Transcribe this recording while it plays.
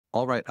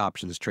All right,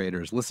 options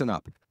traders, listen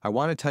up. I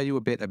want to tell you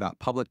a bit about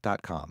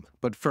public.com.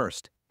 But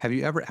first, have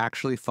you ever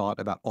actually thought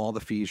about all the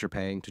fees you're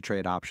paying to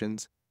trade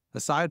options?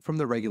 Aside from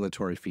the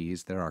regulatory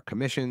fees, there are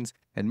commissions,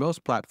 and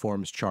most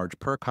platforms charge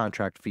per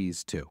contract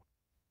fees too.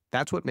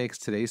 That's what makes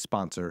today's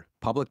sponsor,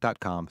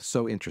 public.com,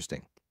 so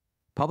interesting.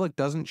 Public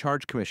doesn't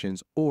charge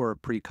commissions or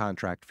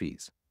pre-contract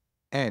fees.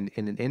 And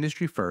in an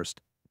industry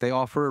first, they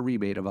offer a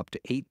rebate of up to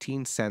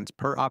 18 cents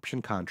per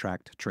option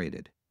contract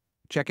traded.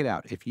 Check it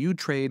out. If you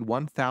trade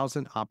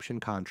 1,000 option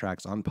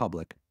contracts on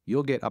Public,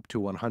 you'll get up to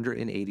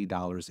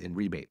 $180 in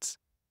rebates.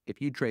 If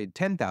you trade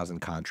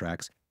 10,000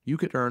 contracts, you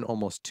could earn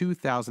almost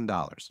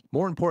 $2,000.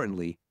 More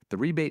importantly, the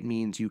rebate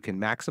means you can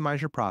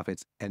maximize your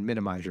profits and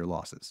minimize your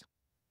losses.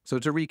 So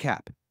to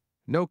recap,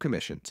 no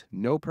commissions,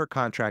 no per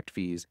contract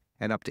fees,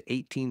 and up to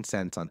 18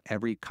 cents on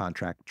every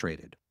contract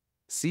traded.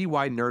 See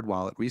why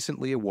NerdWallet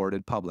recently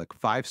awarded Public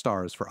 5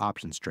 stars for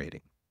options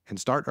trading, and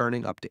start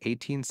earning up to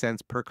 18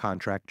 cents per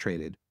contract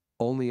traded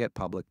only at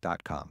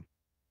public.com.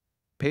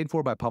 Paid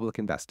for by Public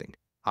Investing.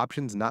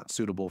 Options not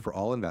suitable for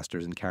all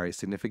investors and carry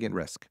significant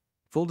risk.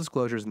 Full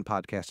disclosures in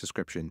podcast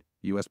description.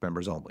 U.S.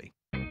 members only.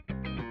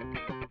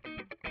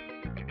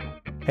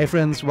 Hey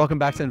friends, welcome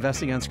back to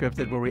Investing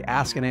Unscripted, where we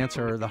ask and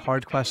answer the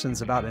hard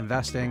questions about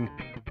investing.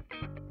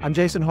 I'm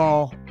Jason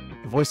Hall,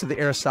 the voice of the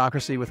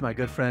aristocracy, with my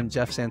good friend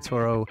Jeff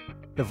Santoro,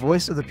 the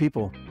voice of the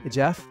people. Hey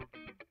Jeff.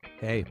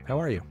 Hey, how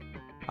are you?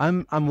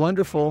 I'm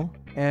wonderful.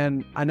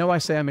 And I know I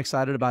say I'm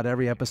excited about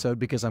every episode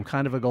because I'm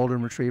kind of a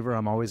golden retriever.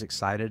 I'm always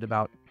excited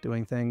about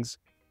doing things.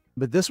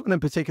 But this one in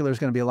particular is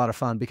going to be a lot of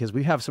fun because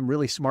we have some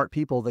really smart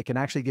people that can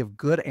actually give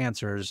good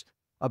answers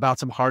about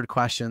some hard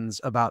questions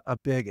about a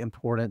big,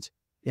 important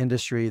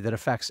industry that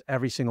affects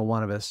every single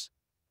one of us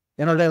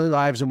in our daily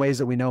lives in ways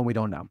that we know and we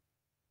don't know.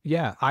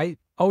 Yeah, I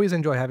always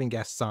enjoy having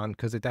guests on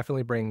because it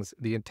definitely brings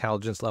the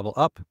intelligence level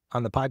up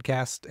on the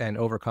podcast and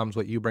overcomes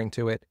what you bring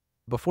to it.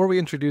 Before we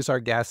introduce our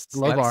guests,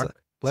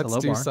 let's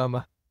do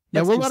some.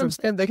 Yeah, we'll let them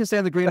stand. They can stay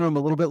in the green room a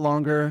little bit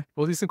longer.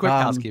 We'll do some quick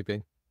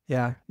housekeeping.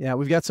 Yeah.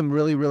 We've got some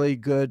really, really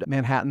good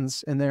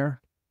Manhattans in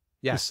there.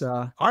 Yes.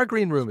 Our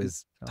green room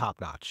is top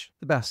notch.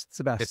 The best. It's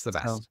the best. It's the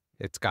best. So,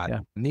 it's got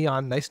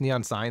nice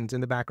neon signs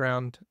in the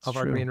background of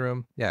our green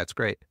room. Yeah, it's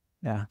great.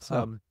 Yeah.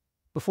 So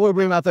before we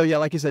bring them out though, yeah,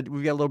 like you said,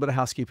 we've got a little bit of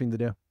housekeeping to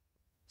do.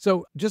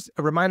 So just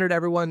a reminder to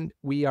everyone,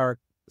 we are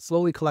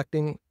slowly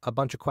collecting a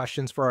bunch of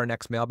questions for our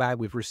next mailbag.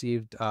 We've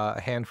received a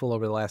handful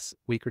over the last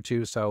week or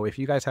two. So if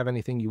you guys have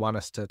anything you want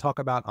us to talk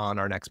about on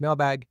our next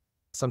mailbag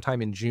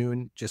sometime in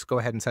June, just go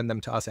ahead and send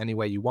them to us any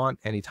way you want,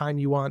 anytime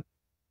you want.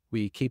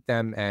 We keep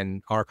them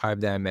and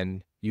archive them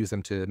and use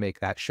them to make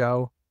that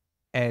show.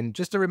 And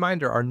just a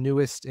reminder, our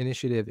newest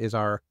initiative is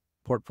our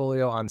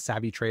portfolio on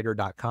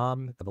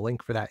savvytrader.com. The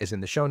link for that is in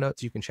the show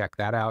notes. You can check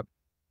that out.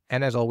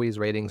 And as always,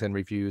 ratings and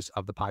reviews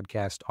of the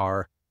podcast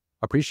are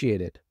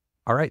appreciated.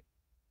 All right.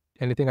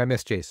 Anything I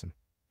missed, Jason?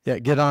 Yeah,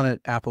 get on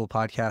it, Apple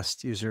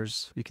Podcast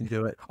users. You can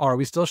do it. Oh, are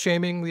we still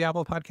shaming the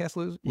Apple Podcast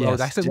losers? Yes,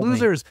 I said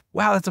losers.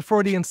 Wow, that's a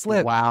Freudian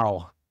slip.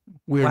 Wow.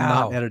 We're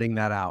not editing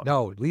that out.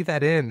 No, leave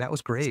that in. That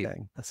was great.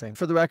 That's saying.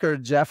 For the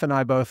record, Jeff and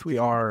I both, we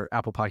are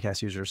Apple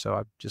Podcast users. So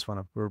I just want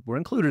to, we're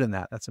included in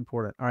that. That's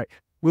important. All right.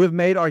 We have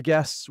made our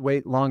guests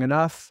wait long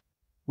enough.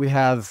 We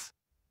have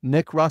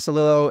Nick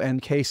Rossolillo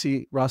and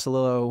Kasey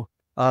Rossolillo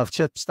of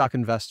Chip Stock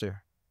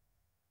Investor.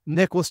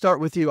 Nick, we'll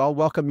start with you. I'll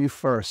welcome you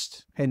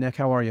first. Hey, Nick,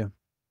 how are you?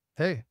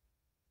 Hey,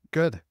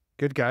 good.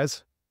 Good,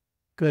 guys.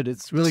 Good.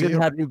 It's really good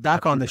to have you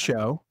back on the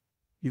show.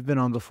 You've been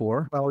on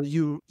before. Well,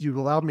 you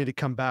allowed me to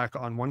come back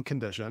on one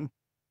condition.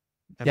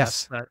 And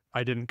yes. That's that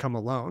I didn't come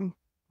alone.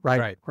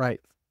 Right.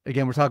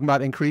 Again, we're talking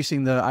about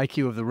increasing the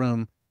IQ of the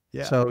room.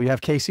 Yeah. So you have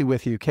Kasey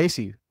with you.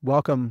 Kasey,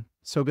 welcome.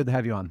 So good to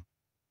have you on.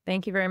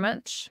 Thank you very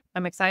much.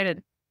 I'm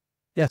excited.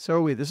 Yeah, so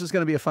are we. This is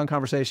going to be a fun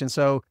conversation.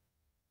 So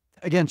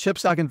again, Chip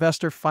Stock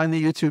Investor, find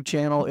the YouTube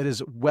channel. It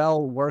is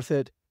well worth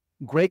it.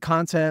 Great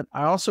content.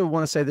 I also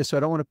want to say this, so I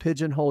don't want to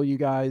pigeonhole you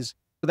guys,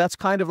 but that's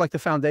kind of like the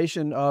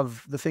foundation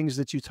of the things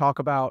that you talk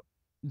about.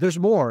 There's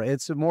more.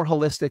 It's more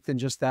holistic than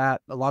just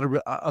that. A lot of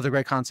other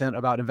great content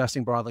about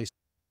investing broadly.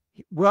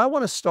 Where I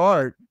want to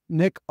start,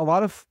 Nick, a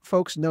lot of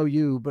folks know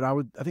you, but I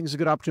think it's a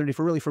good opportunity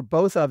for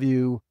both of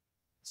you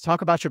to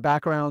talk about your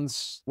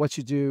backgrounds, what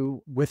you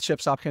do with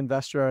Chip Stock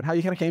Investor, and how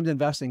you kind of came to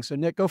investing. So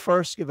Nick, go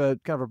first, give a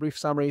kind of a brief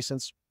summary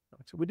since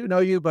we do know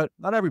you, but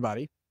not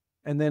everybody.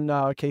 And then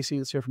Kasey,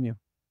 let's hear from you.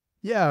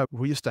 Yeah,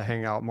 we used to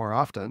hang out more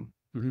often,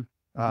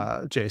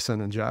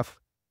 Jason and Jeff.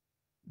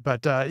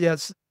 But yeah,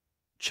 it's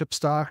Chip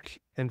Stock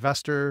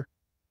Investor.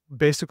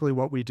 Basically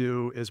what we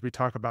do is we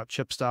talk about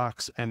chip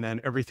stocks, and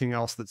then everything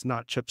else that's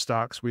not chip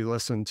stocks, we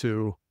listen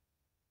to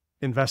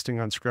Investing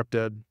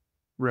Unscripted,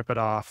 rip it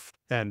off,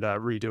 and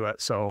redo it.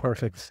 So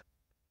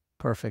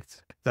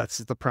Perfect. That's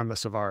the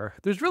premise of our...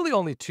 There's really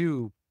only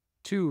two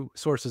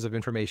sources of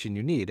information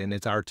you need, and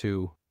it's our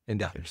two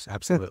endeavors.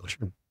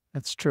 Absolutely.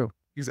 That's true.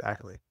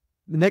 Exactly.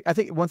 Nick, I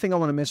think one thing I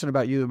want to mention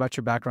about you, about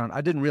your background,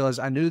 I didn't realize,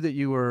 I knew that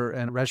you were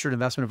a registered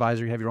investment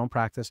advisor, you have your own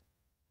practice.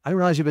 I didn't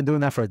realize you've been doing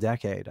that for a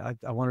decade. I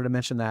wanted to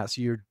mention that.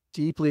 So you're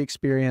deeply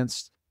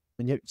experienced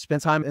and you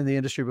spent time in the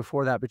industry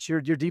before that, but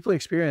you're deeply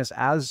experienced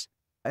as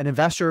an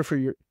investor for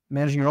your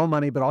managing your own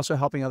money, but also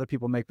helping other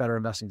people make better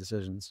investing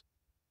decisions.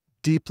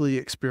 Deeply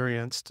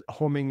experienced,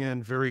 homing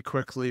in very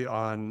quickly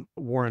on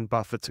Warren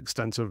Buffett's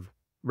extensive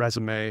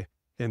resume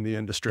in the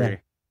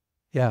industry.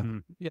 Yeah.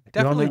 Yeah,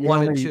 definitely You're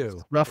one and only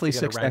two. roughly if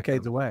you gotta 6 rank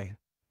decades them. away.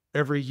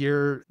 Every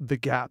year, the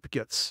gap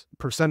gets,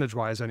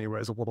 percentage-wise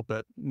anyways, a little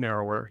bit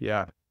narrower.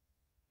 Yeah,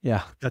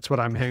 Yeah. that's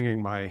what I'm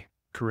hanging my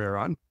career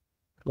on.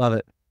 Love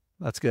it.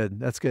 That's good.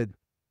 That's good.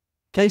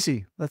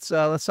 Kasey, let's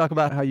talk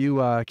about how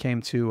you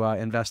came to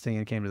investing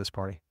and came to this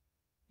party.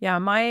 Yeah,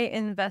 my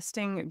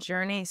investing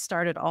journey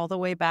started all the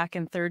way back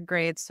in 3rd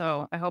grade.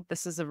 So I hope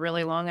this is a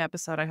really long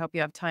episode. I hope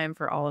you have time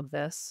for all of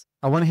this.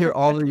 I want to hear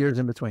all the years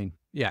in between.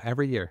 Yeah,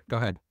 every year. Go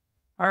ahead.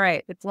 All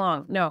right, it's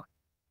long. No,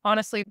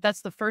 honestly,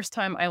 that's the first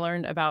time I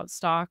learned about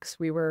stocks.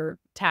 We were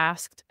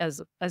tasked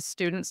as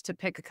students to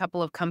pick a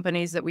couple of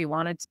companies that we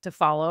wanted to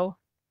follow.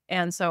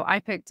 And so I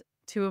picked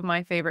 2 of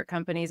my favorite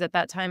companies. At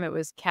that time, it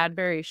was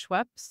Cadbury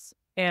Schweppes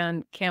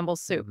and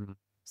Campbell's Soup.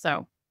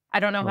 So I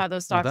don't know how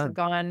those Well stocks done. have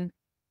gone.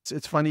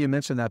 It's funny you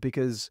mentioned that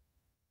because,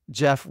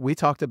 Jeff, we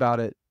talked about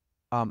it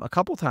a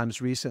couple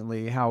times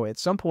recently, how at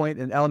some point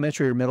in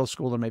elementary or middle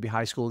school or maybe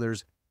high school,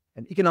 there's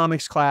an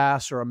economics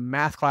class or a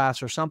math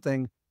class or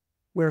something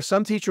where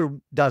some teacher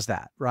does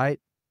that,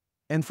 right?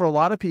 And for a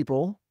lot of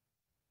people,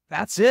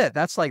 that's it.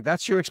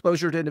 That's your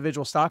exposure to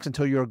individual stocks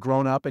until you're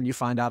grown up and you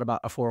find out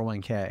about a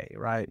 401k,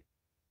 right?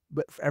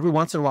 But every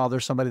once in a while,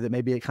 there's somebody that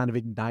maybe it kind of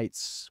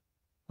ignites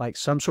like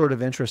some sort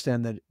of interest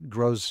in that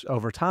grows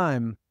over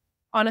time.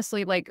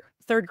 Honestly, like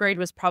 3rd grade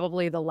was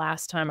probably the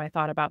last time I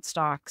thought about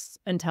stocks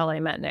until I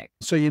met Nick.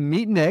 So you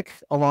meet Nick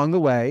along the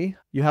way.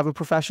 You have a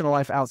professional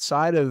life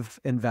outside of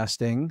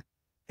investing.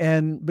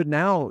 But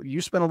now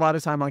you spend a lot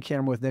of time on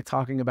camera with Nick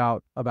talking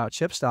about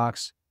chip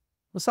stocks.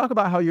 Let's talk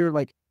about how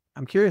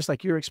I'm curious,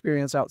 like your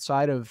experience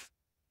outside of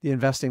the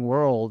investing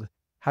world.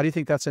 How do you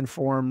think that's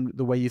informed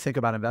the way you think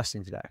about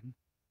investing today?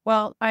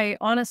 Well, I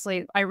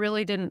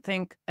really didn't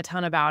think a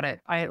ton about it.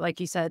 Like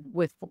you said,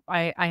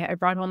 I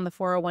brought home the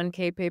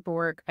 401k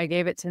paperwork. I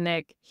gave it to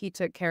Nick. He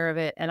took care of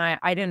it, and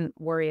I didn't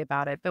worry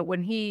about it. But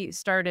when he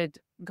started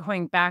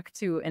going back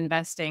to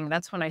investing,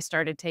 that's when I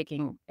started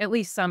taking at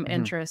least some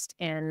interest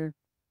in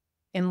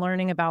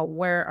learning about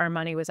where our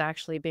money was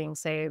actually being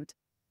saved.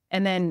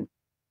 And then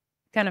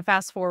kind of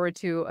fast forward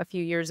to a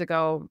few years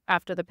ago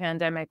after the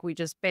pandemic, we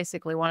just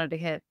basically wanted to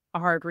hit a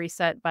hard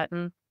reset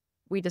button.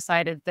 We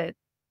decided that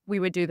we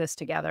would do this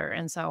together.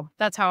 And so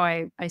that's how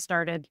I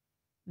started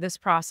this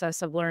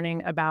process of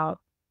learning about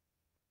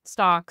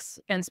stocks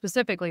and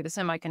specifically the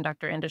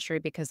semiconductor industry,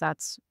 because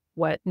that's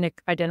what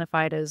Nick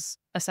identified as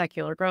a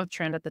secular growth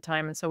trend at the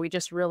time. And so we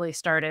just really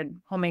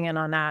started homing in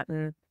on that.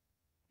 And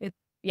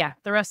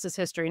the rest is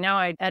history. Now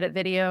I edit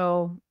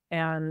video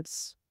and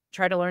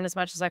try to learn as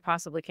much as I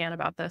possibly can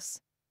about this.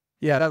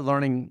 Yeah, that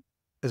learning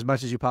as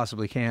much as you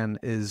possibly can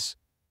is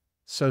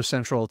so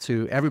central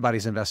to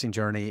everybody's investing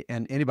journey,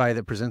 and anybody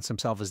that presents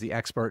himself as the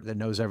expert that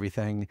knows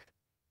everything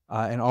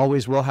and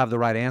always will have the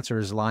right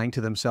answers, lying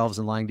to themselves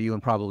and lying to you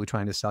and probably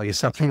trying to sell you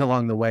something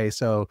along the way.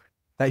 So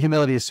that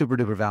humility is super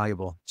duper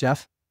valuable.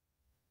 Jeff?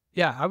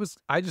 Yeah,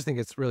 I just think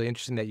it's really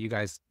interesting that you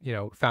guys,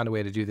 found a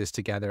way to do this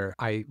together.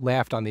 I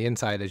laughed on the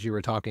inside as you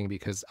were talking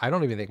because I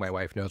don't even think my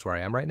wife knows where I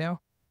am right now.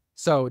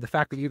 So the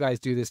fact that you guys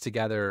do this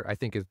together, I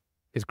think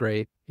is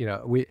great.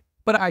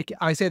 But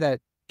I say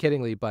that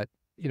kiddingly, but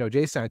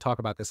Jason and I talk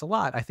about this a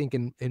lot. I think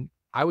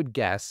I would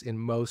guess in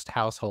most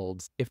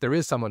households, if there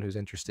is someone who's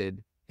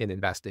interested in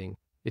investing,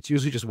 it's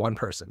usually just one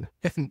person,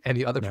 and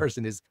the other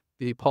person is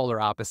the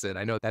polar opposite.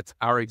 I know that's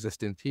our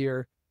existence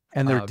here.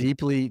 And they're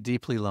deeply,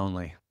 deeply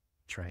lonely.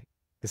 That's right.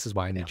 This is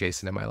why I need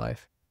Jason in my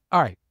life.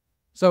 All right.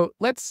 So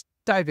let's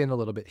dive in a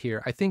little bit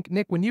here. I think,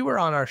 Nick, when you were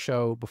on our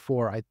show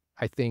before,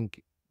 I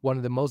think one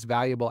of the most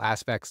valuable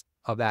aspects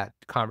of that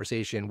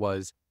conversation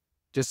was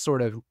just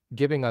sort of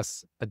giving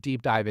us a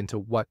deep dive into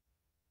what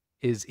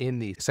is in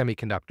the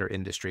semiconductor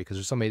industry, because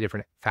there's so many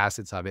different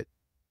facets of it.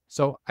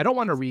 So I don't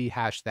want to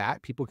rehash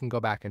that. People can go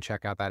back and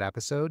check out that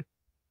episode.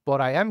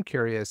 But I am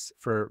curious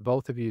for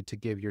both of you to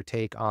give your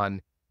take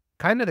on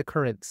kind of the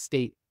current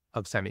state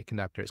of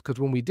semiconductors. Because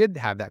when we did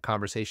have that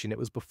conversation, it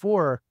was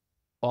before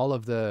all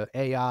of the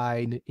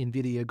AI,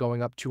 NVDA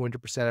going up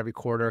 200% every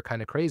quarter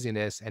kind of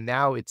craziness. And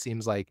now it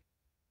seems like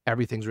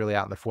everything's really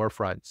out in the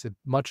forefront. It's a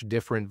much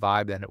different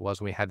vibe than it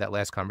was when we had that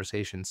last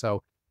conversation.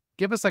 So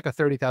give us like a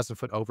 30,000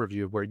 foot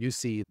overview of where you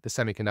see the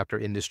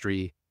semiconductor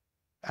industry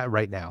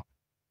right now.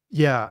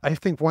 Yeah, I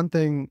think one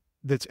thing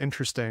that's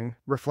interesting,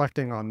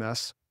 reflecting on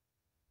this,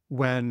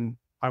 when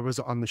I was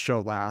on the show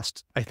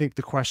last, I think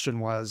the question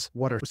was,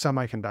 what are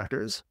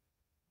semiconductors?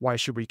 Why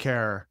should we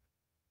care?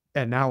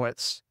 And now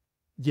it's,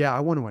 I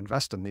want to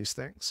invest in these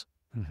things.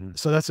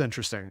 So that's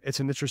interesting. It's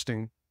an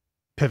interesting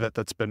pivot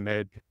that's been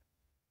made.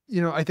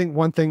 I think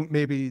one thing,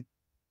 maybe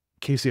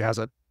Kasey has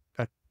a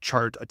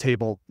chart, a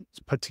table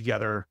put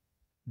together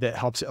that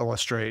helps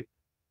illustrate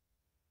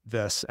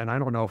this. And I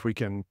don't know if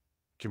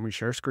can we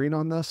share screen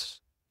on this?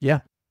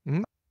 Yeah.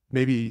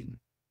 Maybe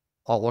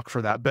I'll look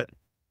for that. But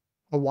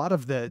a lot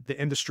of the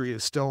industry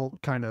is still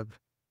kind of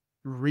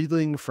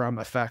reeling from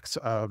effects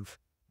of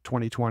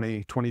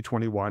 2020,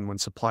 2021, when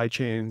supply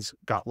chains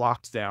got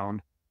locked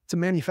down. It's a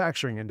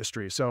manufacturing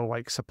industry. So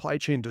like supply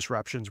chain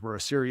disruptions were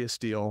a serious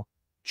deal.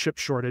 Chip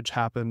shortage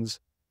happens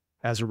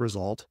as a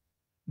result.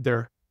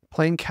 They're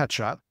playing catch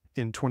up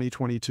in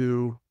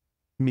 2022,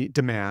 meet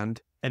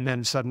demand. And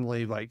then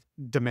suddenly like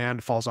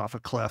demand falls off a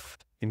cliff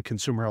in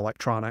consumer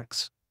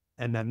electronics.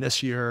 And then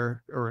this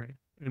year, or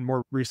and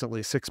more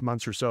recently, 6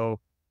 months or so,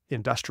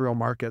 industrial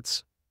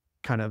markets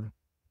kind of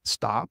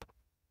stop,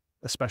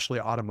 especially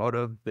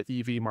automotive. The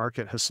EV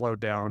market has slowed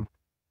down.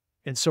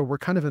 And so we're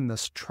kind of in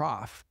this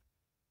trough,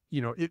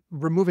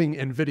 removing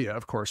NVIDIA,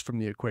 of course, from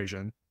the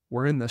equation.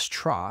 We're in this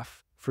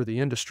trough for the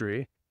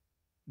industry,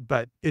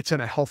 but it's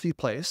in a healthy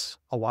place.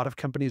 A lot of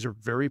companies are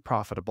very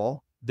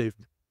profitable. They've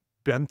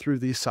been through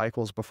these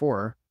cycles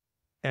before.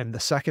 And the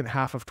second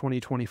half of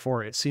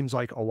 2024, it seems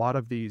like a lot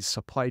of these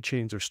supply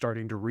chains are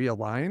starting to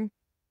realign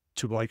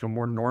to like a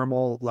more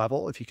normal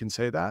level, if you can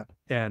say that.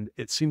 And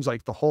it seems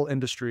like the whole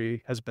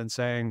industry has been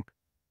saying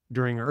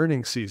during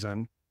earnings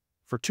season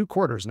for 2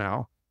 quarters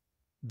now,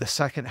 the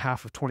second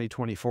half of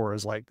 2024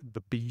 is like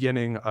the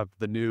beginning of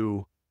the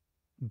new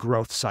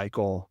growth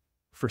cycle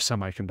for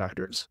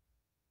semiconductors.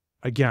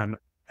 Again,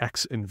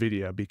 ex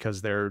NVIDIA,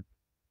 because they're,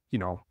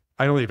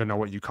 I don't even know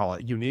what you call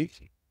it,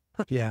 unique.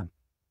 Yeah.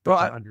 Well,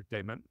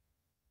 understatement.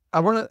 I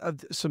want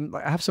to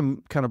I have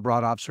some kind of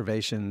broad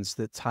observations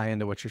that tie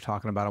into what you're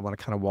talking about. I want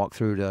to kind of walk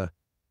through to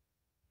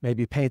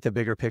maybe paint the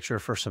bigger picture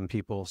for some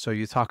people. So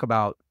you talk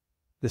about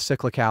the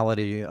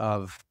cyclicality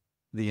of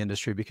the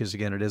industry, because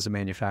again, it is a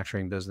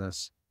manufacturing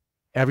business.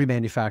 Every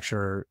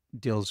manufacturer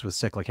deals with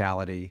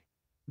cyclicality,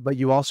 but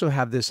you also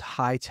have this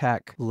high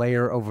tech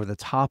layer over the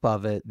top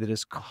of it that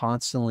is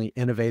constantly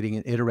innovating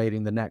and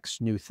iterating the next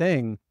new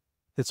thing.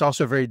 It's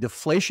also very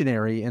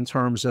deflationary in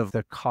terms of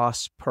the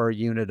cost per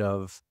unit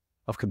of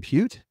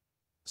compute.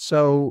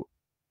 So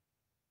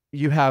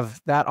you have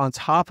that on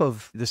top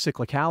of the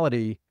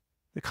cyclicality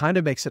that kind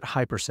of makes it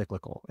hyper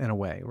cyclical in a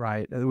way,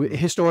 right?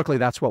 Historically,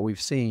 that's what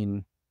we've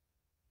seen.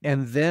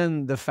 And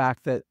then the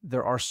fact that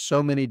there are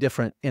so many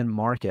different end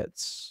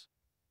markets.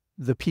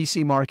 The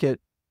PC market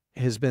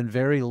has been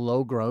very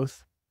low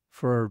growth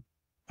for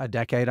a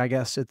decade, I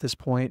guess, at this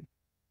point.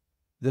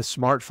 The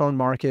smartphone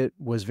market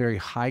was very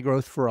high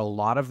growth for a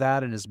lot of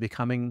that and is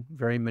becoming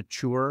very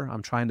mature.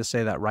 I'm trying to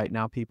say that right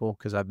now, people,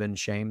 because I've been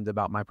shamed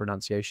about my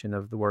pronunciation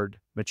of the word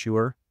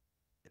mature.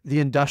 The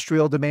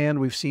industrial demand,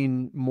 we've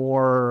seen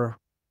more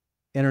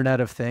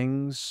Internet of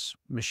Things,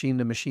 machine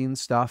to machine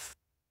stuff.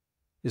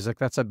 Is like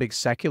that's a big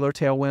secular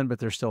tailwind, but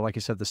there's still, like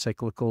you said, the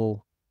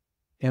cyclical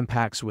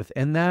impacts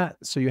within that.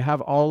 So you have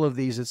all of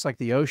these, it's like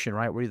the ocean,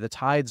 right? Where the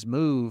tides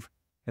move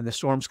and the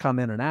storms come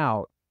in and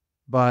out,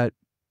 but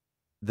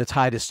the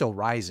tide is still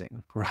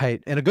rising,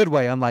 right? In a good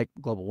way, unlike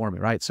global warming,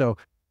 right? So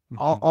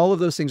all of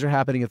those things are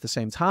happening at the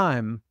same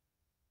time.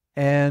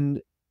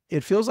 And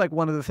it feels like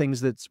one of the things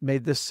that's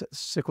made this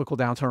cyclical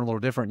downturn a little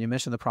different. You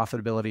mentioned the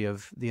profitability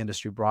of the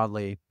industry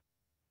broadly,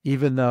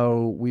 even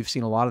though we've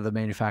seen a lot of the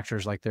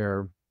manufacturers, like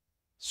they're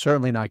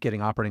certainly not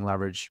getting operating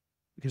leverage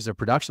because their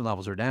production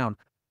levels are down.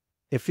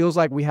 It feels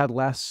like we had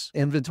less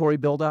inventory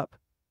buildup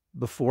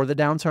before the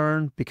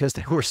downturn because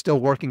they were still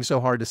working so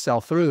hard to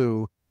sell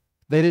through.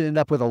 They didn't end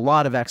up with a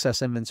lot of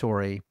excess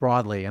inventory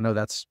broadly. I know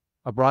that's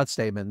a broad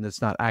statement and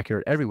it's not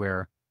accurate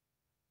everywhere,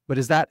 but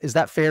is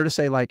that fair to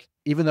say, like,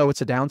 even though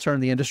it's a downturn,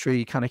 the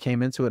industry kind of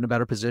came into it in a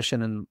better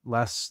position and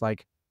less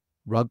like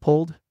rug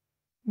pulled?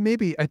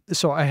 Maybe.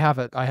 So I have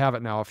it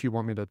now. If you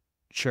want me to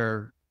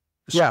share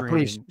the Yeah, screen.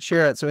 please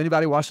share it. So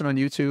anybody watching on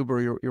YouTube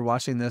or you're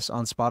watching this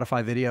on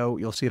Spotify video,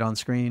 you'll see it on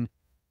screen.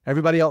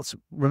 Everybody else,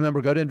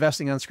 remember, go to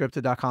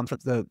investingunscripted.com for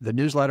the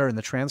newsletter and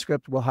the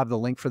transcript. We'll have the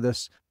link for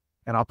this.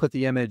 And I'll put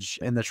the image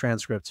in the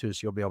transcript too, so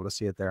you'll be able to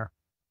see it there.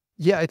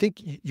 Yeah, I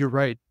think you're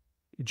right,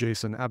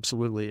 Jason.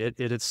 Absolutely. It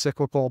is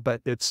cyclical,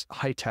 but it's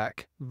high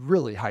tech,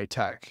 really high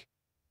tech,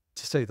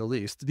 to say the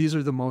least. These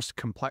are the most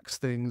complex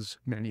things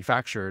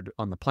manufactured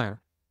on the planet.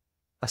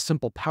 A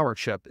simple power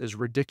chip is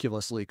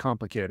ridiculously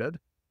complicated.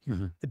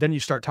 Mm-hmm. Then you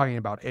start talking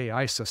about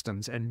AI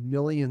systems and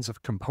millions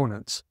of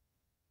components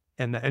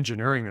and the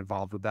engineering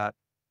involved with that.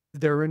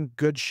 They're in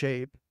good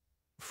shape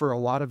for a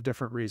lot of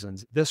different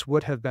reasons. This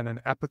would have been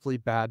an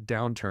epically bad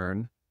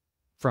downturn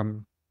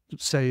from,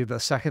 say, the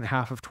second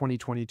half of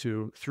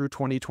 2022 through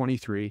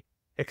 2023,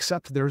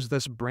 except there's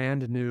this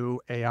brand new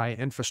AI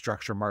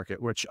infrastructure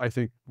market, which I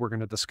think we're going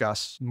to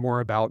discuss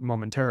more about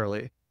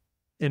momentarily.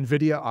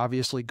 NVIDIA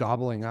obviously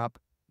gobbling up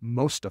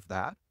most of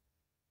that,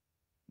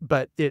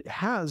 but it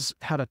has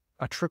had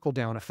a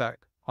trickle-down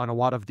effect on a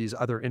lot of these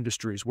other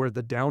industries where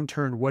the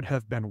downturn would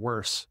have been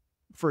worse.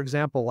 For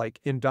example, like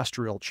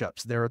industrial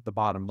chips, there at the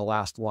bottom, the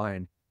last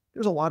line,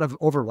 there's a lot of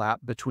overlap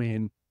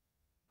between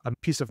a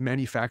piece of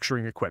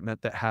manufacturing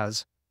equipment that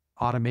has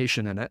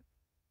automation in it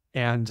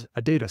and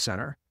a data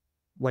center.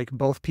 Like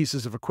both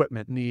pieces of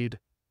equipment need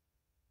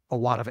a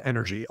lot of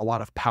energy, a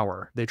lot of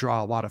power. They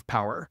draw a lot of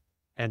power.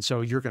 And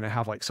so you're going to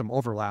have like some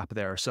overlap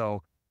there.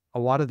 So a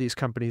lot of these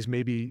companies,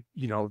 maybe,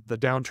 the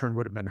downturn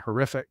would have been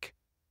horrific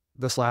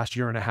this last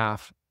year and a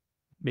half.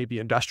 Maybe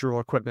industrial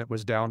equipment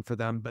was down for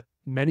them, but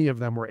many of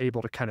them were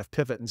able to kind of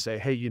pivot and say,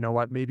 hey, you know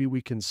what, maybe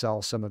we can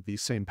sell some of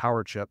these same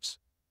power chips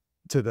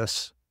to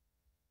this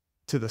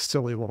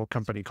silly little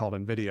company called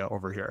NVIDIA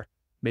over here.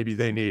 Maybe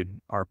they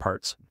need our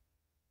parts.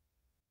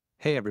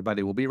 Hey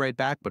everybody, we'll be right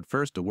back, but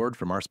first a word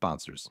from our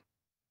sponsors.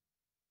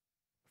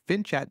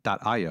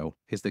 FinChat.io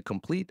is the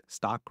complete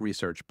stock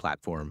research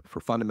platform for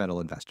fundamental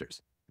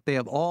investors. They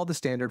have all the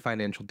standard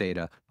financial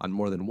data on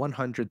more than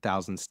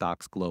 100,000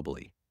 stocks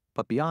globally.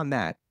 But beyond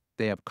that,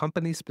 they have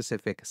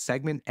company-specific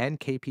segment and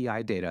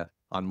KPI data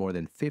on more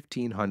than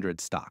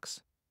 1,500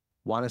 stocks.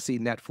 Want to see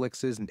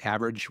Netflix's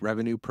average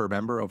revenue per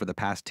member over the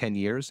past 10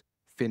 years?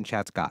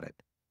 FinChat's got it.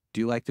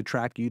 Do you like to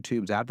track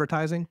YouTube's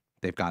advertising?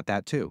 They've got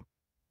that too.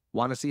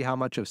 Want to see how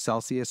much of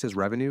Celsius's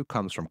revenue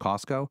comes from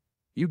Costco?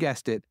 You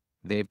guessed it,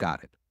 they've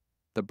got it.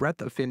 The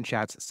breadth of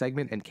FinChat's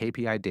segment and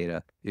KPI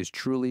data is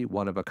truly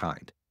one of a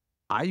kind.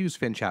 I use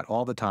FinChat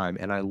all the time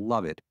and I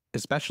love it,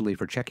 especially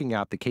for checking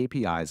out the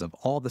KPIs of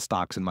all the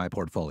stocks in my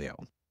portfolio.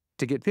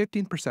 To get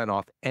 15%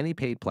 off any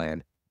paid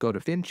plan, go to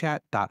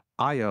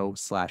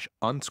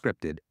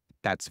finchat.io/unscripted.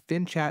 That's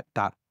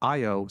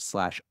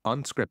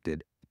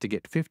finchat.io/unscripted to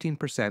get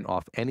 15%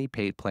 off any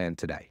paid plan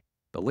today.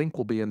 The link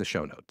will be in the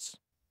show notes.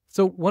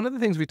 So one of the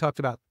things we talked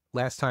about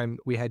last time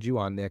we had you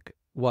on, Nick,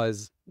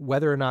 was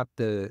whether or not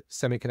the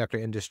semiconductor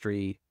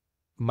industry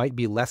might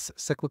be less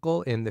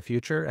cyclical in the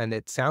future. And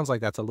it sounds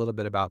like that's a little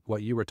bit about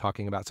what you were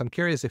talking about. So I'm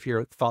curious if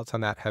your thoughts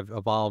on that have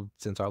evolved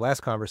since our last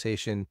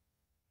conversation.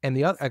 And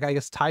the other, I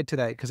guess, tied to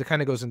that, because it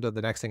kind of goes into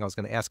the next thing I was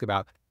going to ask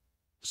about.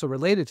 So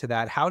related to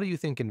that, how do you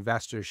think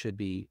investors should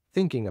be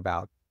thinking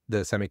about the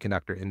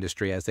semiconductor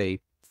industry as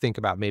they think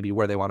about maybe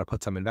where they want to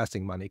put some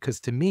investing money?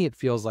 Because to me, it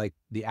feels like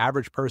the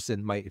average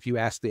person might, if you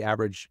ask the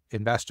average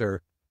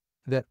investor,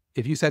 that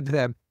if you said to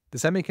them, the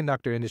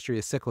semiconductor industry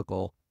is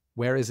cyclical,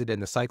 where is it in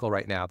the cycle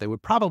right now? They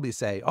would probably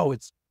say, oh,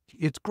 it's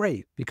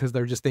great, because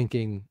they're just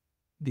thinking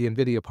the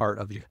NVIDIA part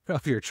of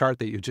your chart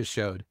that you just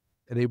showed.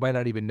 And they might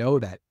not even know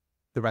that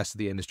the rest of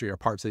the industry or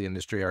parts of the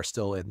industry are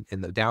still in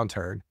the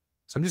downturn.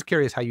 So I'm just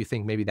curious how you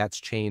think maybe that's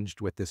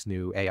changed with this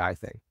new AI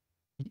thing.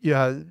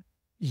 Yeah.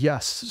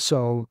 Yes.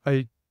 So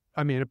I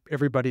mean,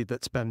 everybody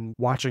that's been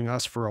watching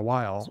us for a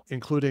while,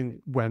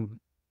 including when,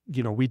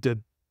 we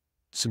did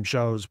some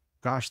shows,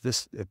 gosh,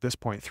 at this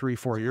point,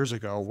 3-4 years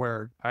ago,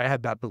 where I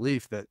had that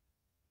belief that,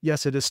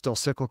 yes, it is still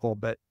cyclical,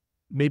 but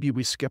maybe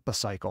we skip a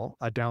cycle,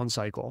 a down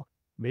cycle.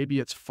 Maybe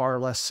it's far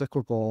less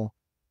cyclical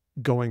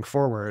going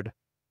forward.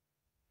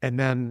 And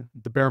then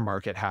the bear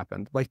market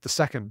happened, like the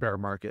second bear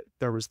market.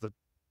 There was the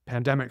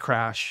pandemic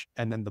crash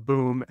and then the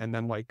boom, and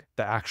then like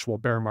the actual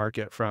bear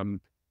market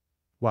from,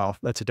 well,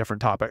 that's a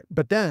different topic.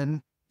 But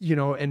then,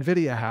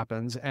 NVIDIA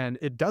happens and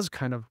it does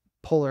kind of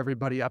pull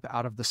everybody up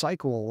out of the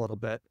cycle a little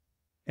bit.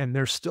 And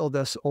there's still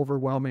this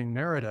overwhelming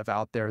narrative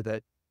out there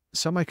that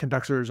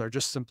semiconductors are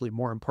just simply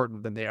more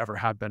important than they ever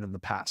have been in the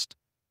past.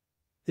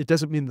 It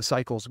doesn't mean the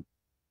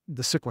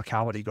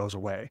cyclicality goes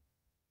away,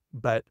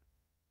 but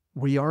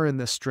we are in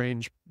this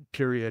strange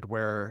period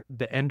where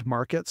the end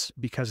markets,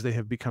 because they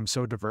have become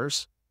so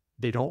diverse,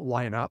 they don't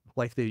line up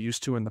like they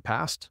used to in the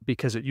past,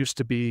 because it used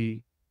to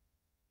be,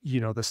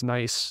 this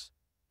nice,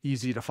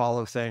 easy to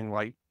follow thing.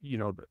 Like,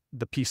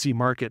 the PC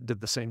market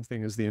did the same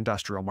thing as the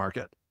industrial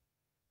market.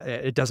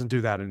 It doesn't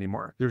do that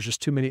anymore. There's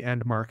just too many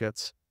end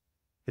markets.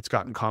 It's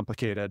gotten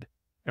complicated.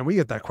 And we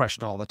get that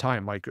question all the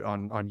time, like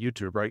on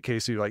YouTube, right,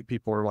 Kasey? Like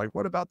people are like,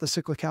 what about the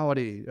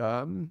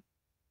cyclicality?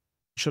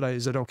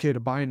 Is it okay to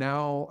buy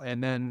now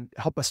and then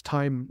help us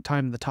time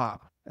the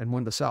top and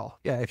when to sell?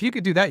 Yeah, if you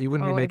could do that, you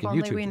wouldn't be making if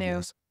only YouTube we knew.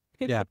 videos.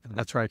 Yeah,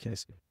 that's right,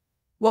 Kasey.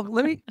 Well,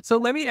 let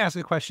me ask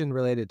a question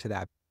related to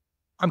that.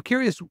 I'm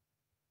curious.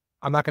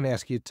 I'm not going to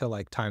ask you to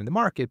like time the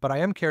market, but I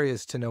am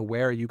curious to know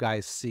where you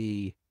guys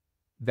see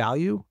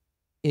value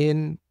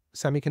in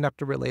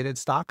semiconductor related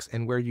stocks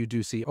and where you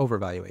do see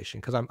overvaluation.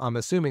 Because I'm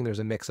assuming there's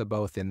a mix of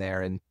both in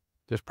there, and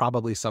there's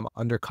probably some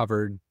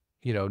undercovered,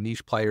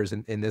 niche players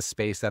in this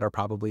space that are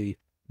probably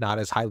not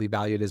as highly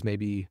valued as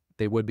maybe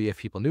they would be if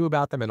people knew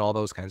about them and all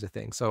those kinds of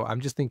things. So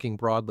I'm just thinking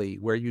broadly,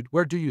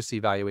 where do you see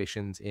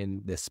valuations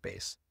in this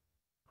space?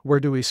 Where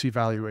do we see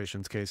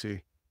valuations,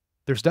 Kasey?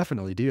 There's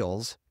definitely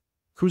deals.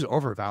 Who's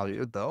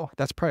overvalued though?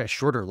 That's probably a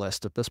shorter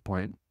list at this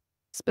point.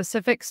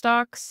 Specific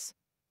stocks,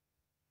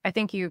 I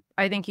think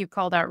you've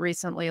called out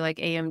recently, like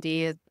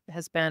AMD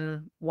has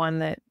been one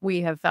that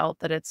we have felt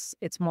that it's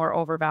more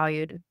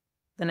overvalued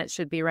than it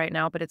should be right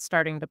now, but it's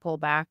starting to pull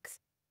back.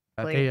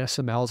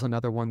 ASML is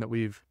another one that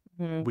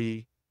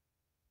we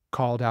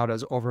called out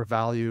as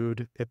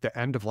overvalued at the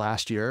end of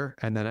last year,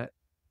 and then it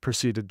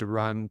proceeded to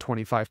run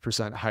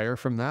 25% higher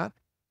from that.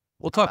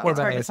 We'll talk more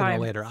about hard to ASML time.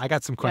 later. I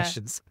got some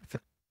questions.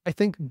 I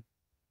think,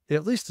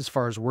 at least as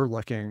far as we're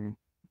looking,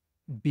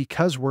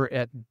 because we're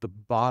at the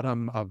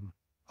bottom of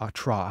a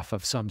trough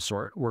of some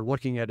sort, we're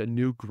looking at a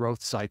new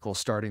growth cycle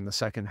starting the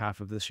second half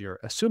of this year.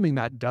 Assuming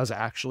that does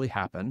actually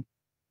happen,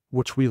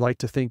 which we like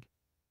to think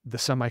the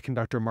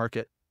semiconductor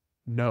market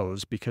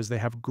knows, because they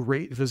have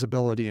great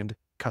visibility into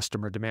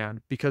customer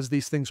demand. Because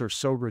these things are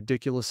so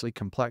ridiculously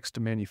complex to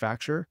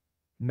manufacture,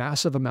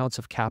 massive amounts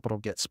of capital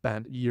get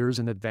spent years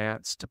in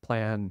advance to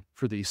plan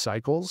for these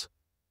cycles.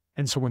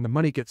 And so when the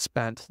money gets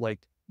spent,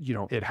 like,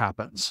 it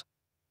happens.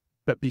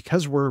 But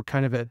because we're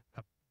kind of at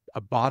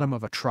a bottom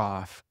of a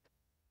trough,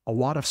 a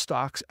lot of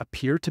stocks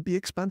appear to be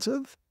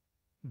expensive,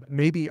 but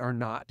maybe are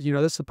not.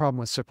 That's the problem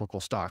with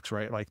cyclical stocks,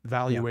 right? Like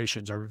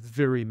valuations are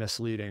very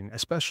misleading,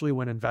 especially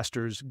when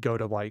investors go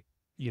to like,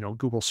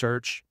 Google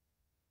search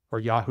or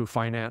Yahoo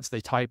Finance,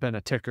 they type in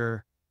a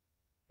ticker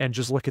and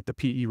just look at the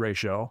PE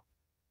ratio.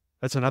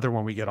 That's another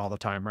one we get all the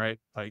time, right?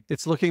 Like,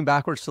 It's looking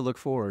backwards to look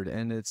forward,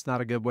 and it's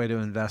not a good way to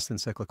invest in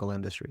cyclical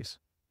industries.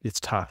 it's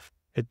tough.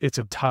 It's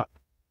a tough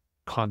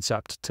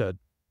concept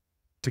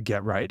to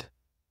get right.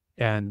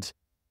 And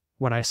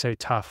when I say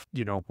tough,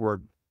 we're,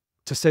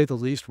 to say the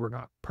least, we're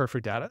not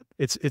perfect at it.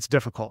 It's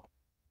difficult,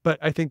 but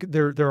I think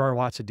there are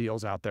lots of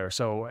deals out there.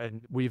 So,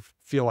 and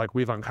feel like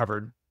we've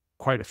uncovered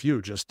quite a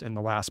few just in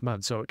the last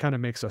month. So it kind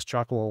of makes us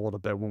chuckle a little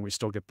bit when we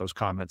still get those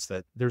comments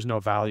that there's no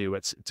value.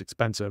 It's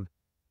expensive.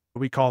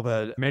 We call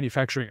the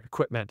manufacturing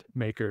equipment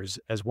makers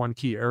as one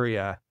key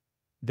area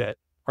that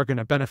are going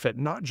to benefit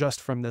not just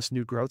from this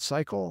new growth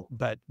cycle,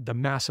 but the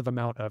massive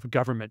amount of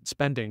government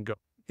spending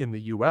in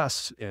the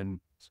US, in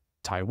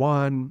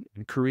Taiwan,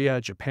 in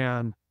Korea,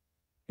 Japan.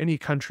 Any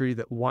country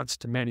that wants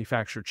to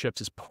manufacture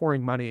chips is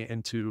pouring money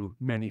into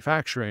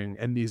manufacturing,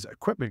 and these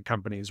equipment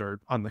companies are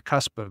on the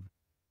cusp of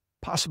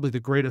possibly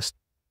the greatest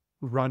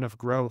run of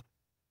growth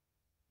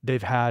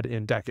they've had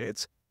in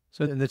decades.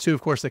 So, and the two,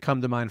 of course, that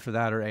come to mind for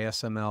that are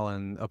ASML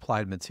and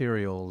Applied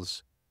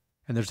Materials.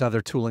 And there's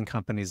other tooling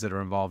companies that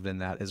are involved in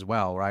that as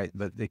well, right?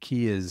 But the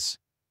key is,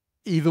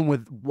 even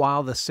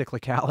while the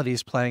cyclicality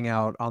is playing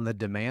out on the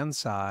demand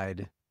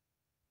side,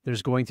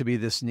 there's going to be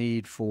this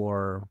need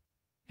for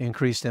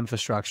increased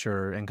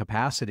infrastructure and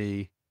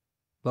capacity,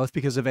 both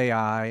because of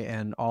AI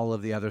and all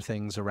of the other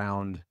things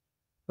around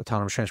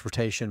autonomous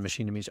transportation,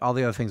 machine to machine, all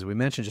the other things that we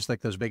mentioned, just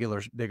like those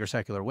bigger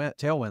secular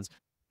tailwinds,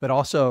 but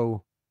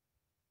also,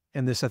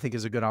 and this I think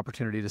is a good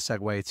opportunity to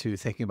segue to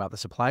thinking about the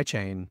supply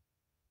chain,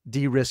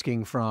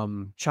 de-risking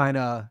from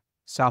China,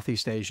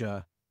 Southeast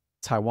Asia,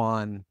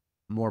 Taiwan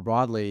more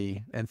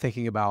broadly, and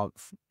thinking about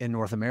in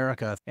North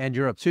America and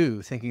Europe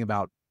too, thinking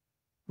about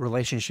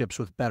relationships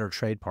with better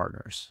trade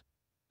partners.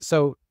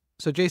 So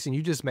Jason,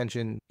 you just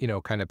mentioned,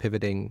 kind of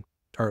pivoting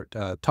or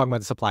talking about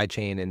the supply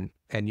chain,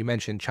 and you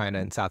mentioned China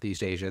and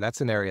Southeast Asia.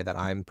 That's an area that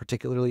I'm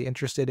particularly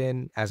interested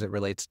in as it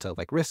relates to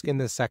like risk in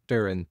this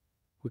sector. And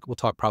we'll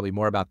talk probably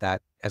more about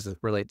that as it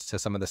relates to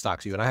some of the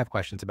stocks you and I have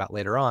questions about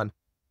later on.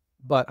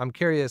 But I'm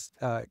curious,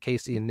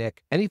 Kasey and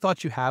Nick, any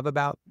thoughts you have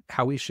about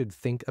how we should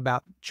think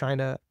about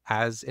China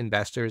as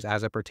investors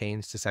as it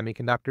pertains to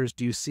semiconductors?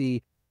 Do you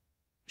see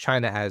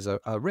China as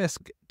a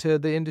risk to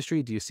the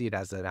industry? Do you see it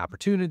as an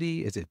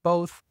opportunity? Is it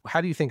both?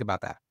 How do you think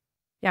about that?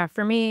 Yeah,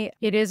 for me,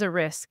 it is a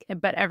risk,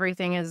 but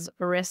everything is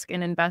a risk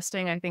in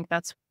investing. I think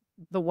that's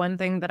the one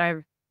thing that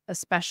I've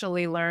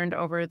especially learned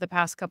over the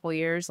past couple of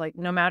years. Like,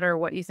 no matter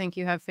what you think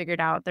you have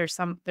figured out, there's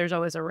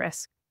always a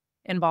risk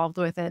involved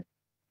with it.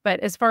 But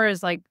as far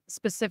as like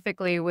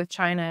specifically with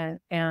China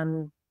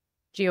and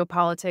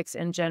geopolitics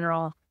in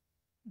general,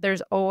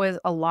 there's always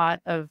a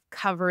lot of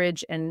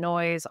coverage and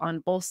noise on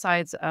both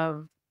sides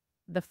of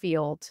the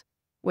field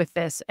with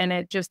this. And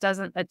it just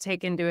doesn't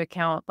take into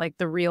account like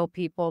the real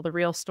people, the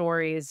real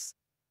stories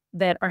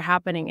that are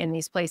happening in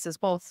these places,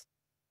 both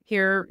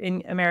here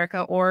in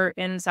America or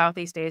in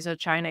Southeast Asia,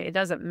 China. It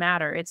doesn't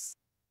matter. It's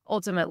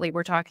ultimately,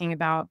 we're talking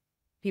about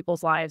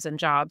people's lives and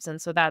jobs.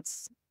 And so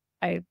that's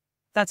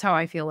how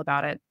I feel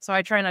about it. So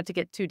I try not to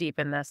get too deep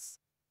in this.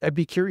 I'd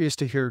be curious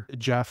to hear,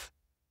 Jeff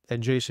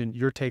and Jason,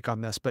 your take on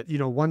this. But,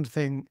 one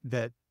thing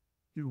that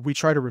we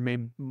try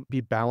to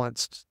be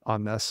balanced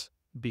on this,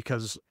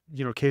 because,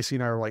 Kasey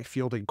and I are like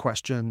fielding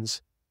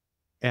questions,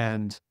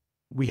 and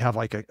we have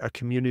like a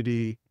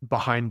community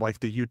behind like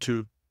the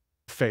YouTube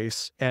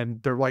face,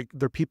 and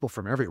they're people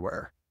from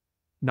everywhere,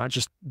 not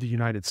just the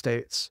United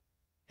States.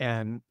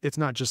 And it's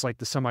not just like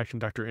the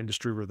semiconductor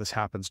industry where this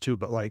happens too,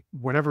 but like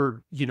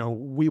whenever,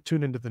 we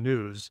tune into the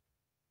news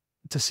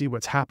to see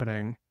what's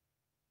happening,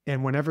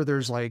 and whenever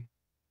there's like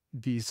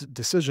these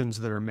decisions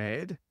that are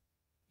made,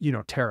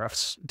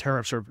 tariffs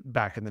are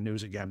back in the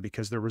news again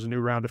because there was a new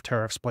round of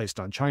tariffs placed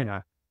on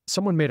China.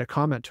 Someone made a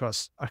comment to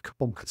us a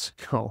couple months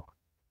ago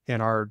in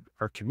our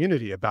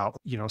community about,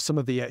 some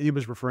of the, he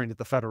was referring to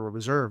the Federal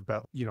Reserve,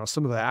 but,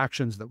 some of the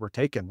actions that were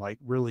taken, like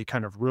really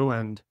kind of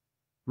ruined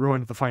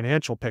the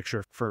financial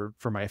picture for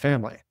my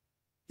family.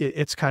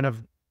 It's kind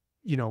of,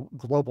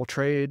 global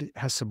trade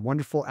has some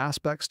wonderful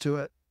aspects to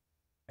it.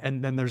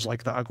 And then there's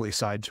like the ugly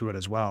side to it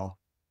as well.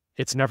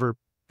 It's never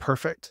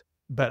perfect,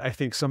 but I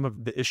think some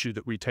of the issue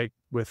that we take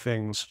with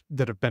things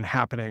that have been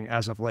happening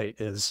as of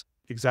late is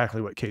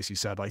exactly what Kasey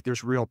said. Like,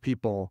 there's real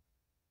people.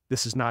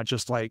 This is not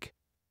just like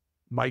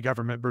my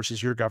government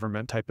versus your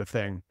government type of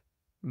thing.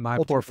 My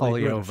ultimately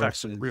portfolio would affect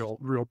some versus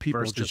real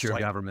people. versus Just your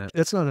like, government.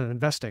 it's not an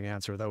investing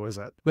answer though, is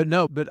it? But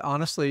no, but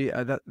honestly,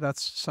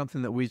 that's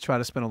something that we try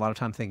to spend a lot of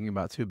time thinking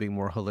about too, being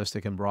more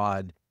holistic and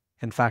broad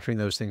and factoring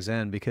those things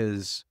in,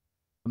 because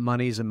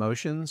money's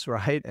emotions,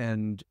 right?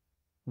 And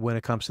when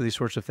it comes to these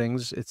sorts of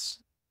things,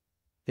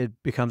 it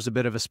becomes a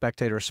bit of a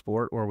spectator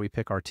sport where we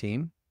pick our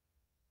team.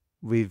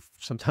 We've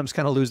sometimes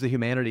kind of lose the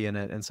humanity in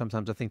it. And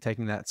sometimes I think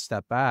taking that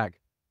step back,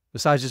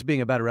 besides just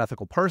being a better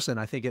ethical person,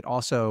 I think it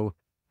also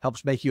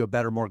helps make you a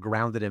better, more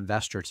grounded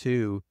investor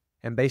too,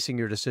 and basing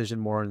your decision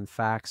more on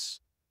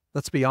facts.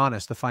 Let's be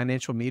honest, the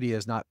financial media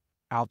is not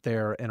out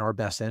there in our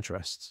best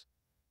interests.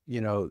 You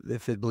know,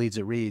 if it bleeds,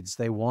 it reads.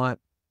 They want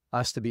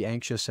us to be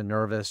anxious and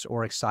nervous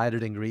or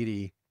excited and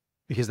greedy,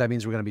 because that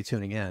means we're going to be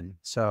tuning in.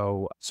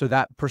 So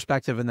that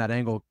perspective and that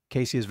angle,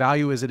 Kasey, as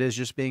value as it is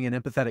just being an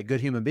empathetic,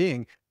 good human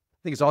being, I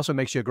think it also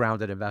makes you a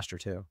grounded investor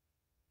too.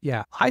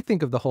 Yeah, I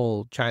think of the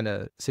whole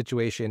China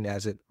situation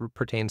as it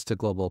pertains to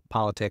global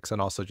politics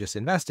and also just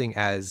investing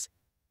as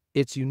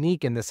it's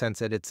unique in the sense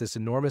that it's this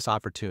enormous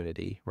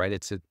opportunity, right?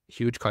 It's a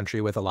huge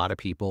country with a lot of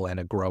people and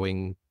a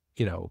growing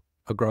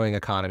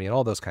economy and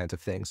all those kinds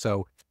of things.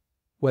 So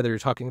whether you're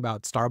talking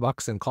about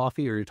Starbucks and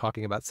coffee, or you're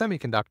talking about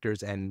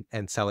semiconductors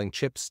and selling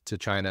chips to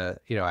China,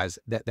 as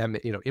them,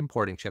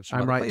 importing chips from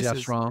I'm other right, places.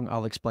 Jeff's wrong.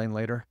 I'll explain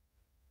later.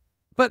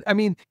 But I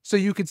mean, so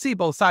you could see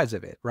both sides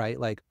of it, right?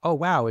 Like, oh,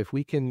 wow, if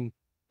we can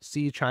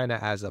see China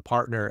as a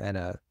partner and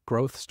a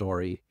growth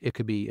story, it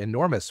could be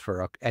enormous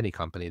for any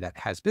company that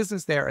has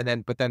business there.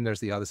 But then there's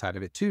the other side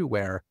of it too,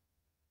 where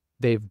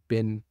they've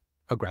been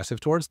aggressive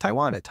towards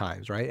Taiwan at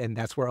times, right? And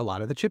that's where a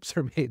lot of the chips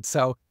are made.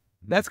 So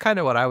that's kind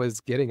of what I was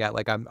getting at.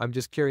 Like, I'm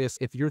just curious,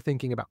 if you're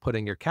thinking about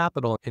putting your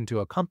capital into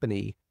a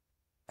company,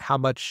 how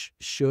much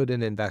should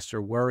an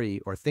investor worry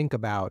or think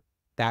about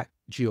that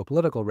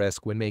geopolitical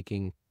risk when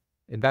making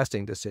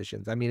investing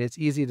decisions? I mean, it's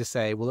easy to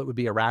say, well, it would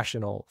be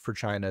irrational for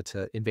China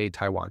to invade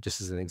Taiwan, just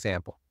as an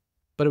example.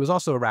 But it was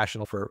also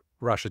irrational for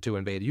Russia to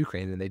invade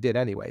Ukraine, and they did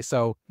anyway.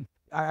 So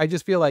I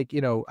just feel like,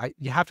 you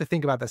have to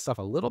think about that stuff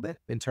a little bit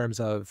in terms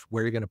of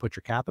where you're going to put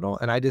your capital.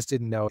 And I just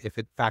didn't know if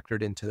it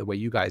factored into the way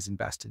you guys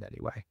invest in any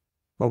way.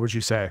 What would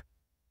you say?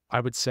 I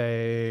would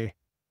say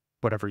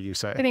whatever you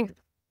say. I think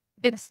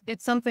it's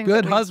something.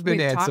 Good that husband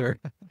we've answer.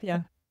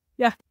 Yeah.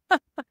 Yeah.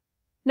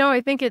 No,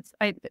 I think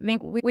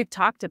we've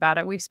talked about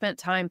it. We've spent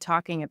time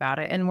talking about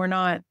it, and we're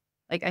not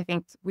I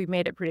think we've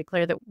made it pretty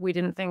clear that we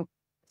didn't think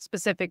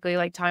specifically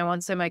like Taiwan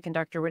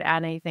Semiconductor would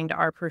add anything to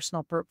our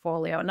personal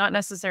portfolio, not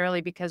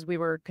necessarily because we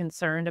were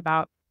concerned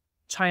about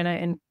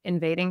China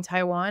invading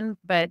Taiwan,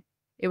 but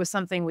it was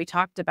something we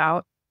talked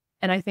about.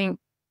 And I think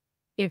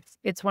if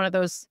it's one of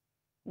those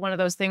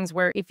things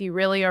where if you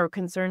really are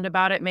concerned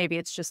about it, maybe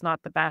it's just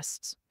not the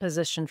best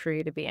position for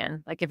you to be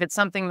in. Like, if it's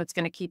something that's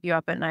going to keep you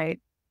up at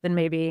night, then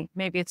maybe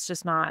it's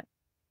just not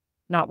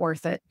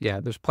worth it.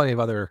 Yeah, there's plenty of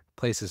other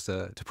places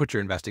to put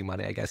your investing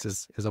money, I guess,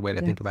 is a way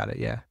to think about it.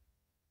 Yeah.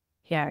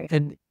 Yeah.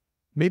 And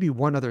maybe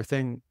one other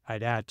thing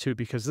I'd add too,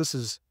 because this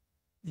is,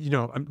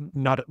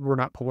 we're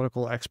not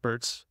political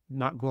experts,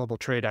 not global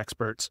trade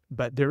experts,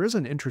 but there is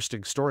an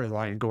interesting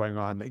storyline going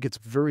on that gets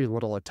very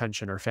little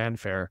attention or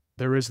fanfare.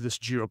 There is this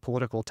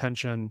geopolitical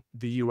tension.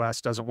 The US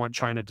doesn't want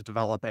China to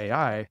develop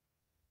AI.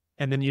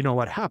 And then you know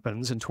what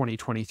happens in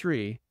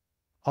 2023?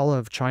 All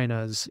of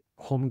China's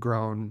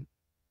homegrown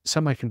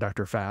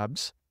semiconductor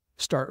fabs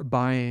start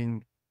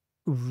buying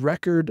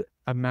record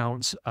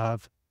amounts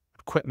of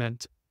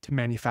equipment to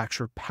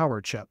manufacture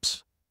power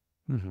chips,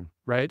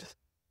 right?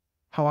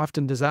 How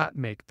often does that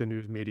make the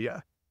news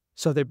media?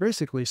 So they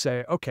basically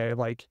say, okay,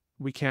 like,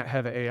 we can't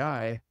have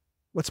AI,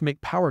 let's make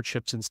power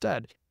chips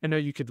instead. And now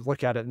you could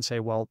look at it and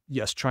say, well,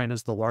 yes,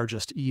 China's the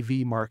largest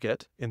EV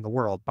market in the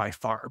world by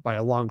far, by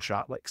a long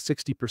shot. Like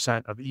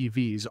 60% of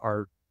EVs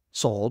are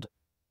sold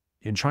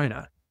in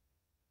China.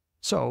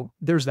 So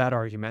there's that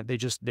argument. They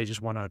just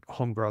want to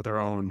home grow their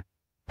own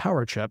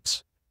power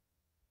chips.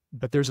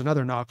 But there's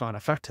another knock-on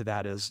effect to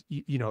that is,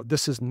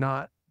 this is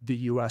not the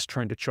US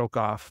trying to choke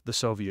off the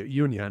Soviet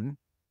Union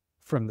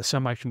from the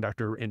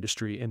semiconductor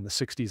industry in the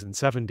 60s and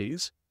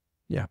 70s.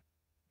 Yeah.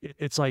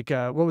 It's like,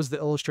 what was the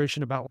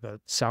illustration about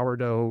the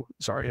sourdough?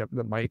 Sorry,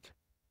 the mic,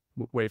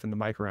 waving the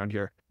mic around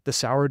here. The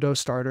sourdough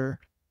starter.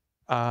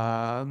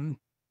 Do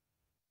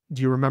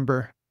you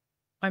remember?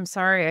 I'm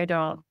sorry, I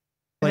don't.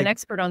 I'm an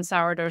expert on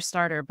sourdough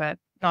starter, but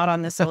not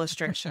on this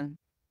illustration.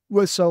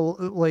 Well, so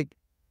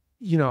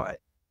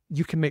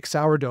you can make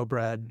sourdough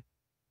bread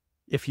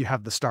if you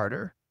have the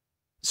starter.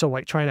 So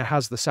like China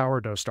has the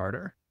sourdough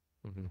starter.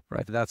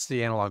 Right. That's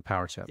the analog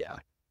power chip. Yeah.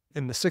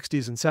 In the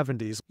 60s and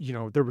 70s,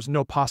 there was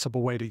no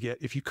possible way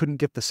to if you couldn't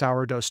get the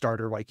sourdough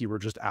starter, like, you were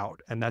just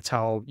out. And that's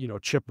how,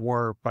 Chip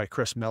War by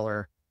Chris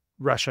Miller,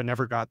 Russia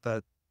never got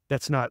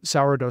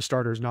sourdough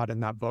starter's not in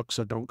that book.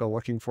 So don't go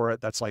looking for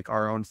it. That's like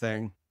our own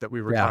thing that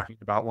we were talking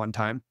about one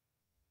time.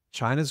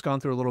 China's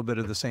gone through a little bit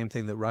of the same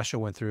thing that Russia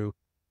went through,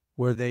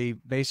 where they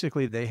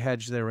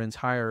hedged their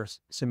entire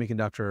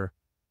semiconductor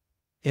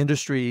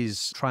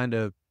industries trying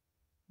to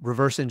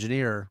reverse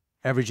engineer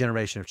every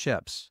generation of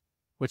chips,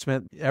 which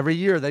meant every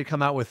year they'd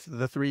come out with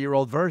the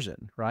 3-year-old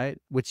version, right?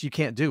 Which you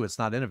can't do. It's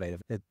not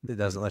innovative. It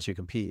doesn't let you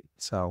compete.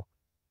 So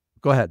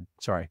go ahead.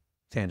 Sorry,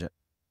 tangent.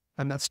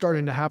 And that's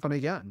starting to happen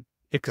again.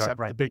 Except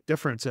the big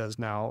difference is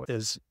now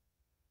is,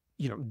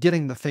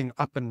 getting the thing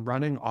up and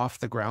running off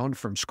the ground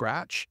from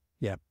scratch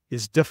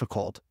is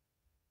difficult.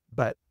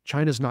 But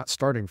China's not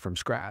starting from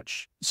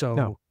scratch.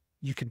 So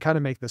you can kind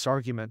of make this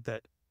argument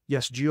that,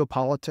 yes,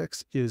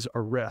 geopolitics is a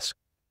risk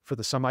for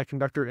the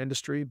semiconductor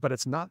industry, but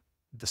it's not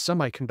the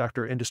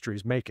semiconductor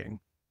industry's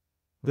making.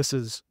 This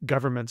is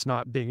governments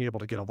not being able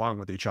to get along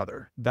with each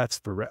other. That's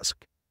the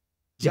risk.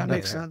 Does that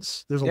make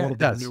sense? There's a little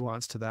bit of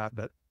nuance to that,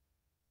 but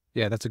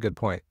yeah, that's a good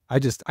point. I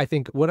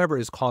think whatever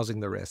is causing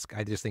the risk,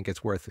 I just think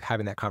it's worth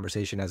having that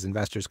conversation as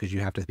investors because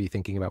you have to be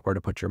thinking about where to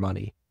put your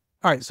money.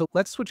 All right, so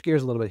let's switch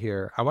gears a little bit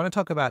here. I want to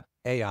talk about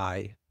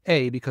AI,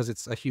 A, because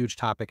it's a huge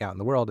topic out in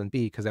the world, and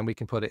B, because then we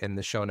can put it in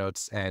the show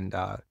notes and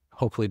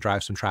hopefully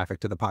drive some traffic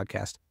to the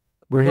podcast.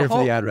 We're here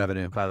for the ad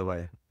revenue, by the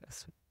way.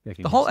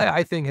 The whole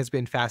AI thing has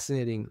been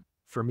fascinating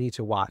for me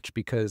to watch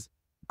because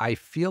I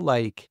feel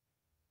like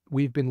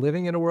we've been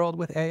living in a world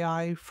with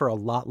AI for a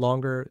lot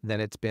longer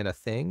than it's been a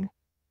thing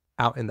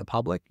out in the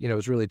public. It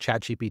was really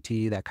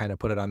ChatGPT that kind of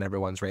put it on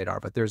everyone's radar,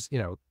 but there's,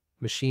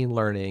 machine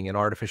learning and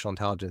artificial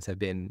intelligence have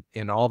been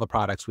in all the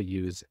products we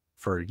use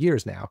for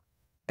years now.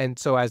 And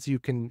so as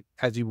you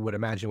would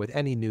imagine with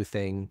any new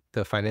thing,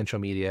 the financial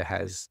media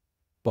has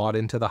bought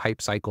into the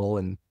hype cycle,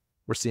 and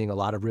we're seeing a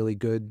lot of really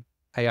good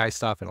AI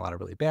stuff and a lot of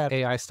really bad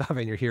AI stuff.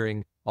 And you're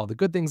hearing all the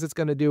good things it's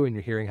going to do, and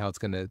you're hearing how it's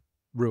going to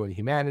ruin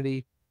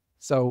humanity.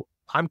 So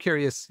I'm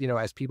curious,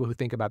 as people who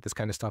think about this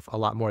kind of stuff a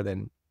lot more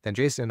than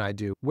Jason and I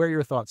do, where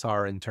your thoughts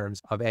are in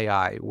terms of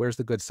AI. Where's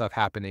the good stuff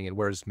happening and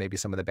where's maybe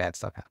some of the bad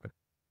stuff happening?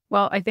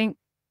 Well, I think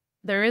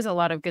there is a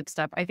lot of good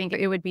stuff. I think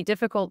it would be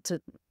difficult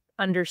to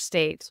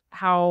understate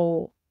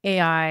how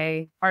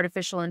AI,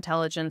 artificial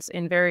intelligence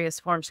in various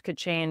forms could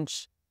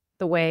change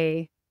the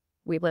way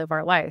we live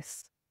our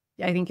lives.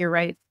 I think you're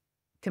right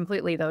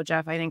completely though,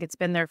 Jeff. I think it's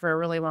been there for a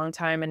really long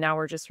time. And now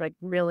we're just like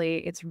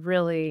it's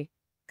really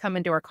come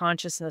into our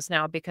consciousness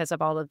now because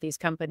of all of these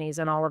companies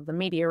and all of the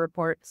media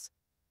reports.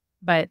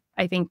 But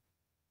I think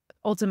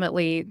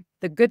ultimately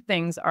the good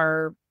things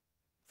are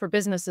for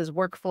businesses,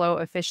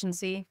 workflow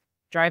efficiency,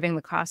 driving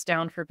the cost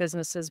down for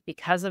businesses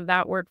because of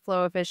that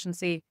workflow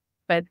efficiency.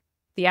 But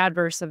the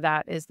adverse of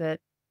that is that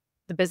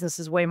the business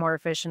is way more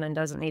efficient and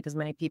doesn't need as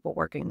many people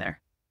working there.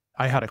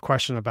 I had a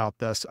question about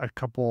this a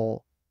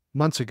couple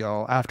months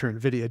ago after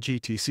NVIDIA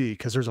GTC,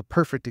 because there's a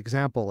perfect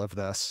example of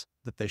this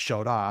that they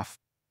showed off.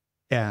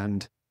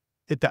 And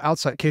at the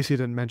outset, Kasey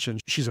didn't mention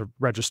she's a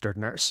registered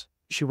nurse.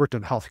 She worked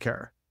in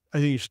healthcare. I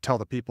think you should tell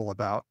the people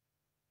about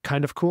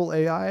kind of cool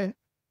AI,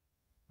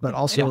 but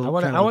also I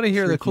want to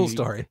hear the cool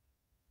story.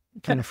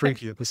 Kind of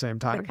freaky at the same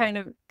time.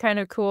 Kind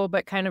of cool,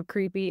 but kind of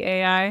creepy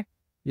AI.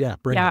 Yeah,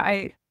 bring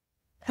it.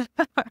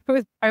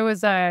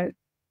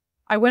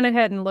 I went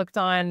ahead and looked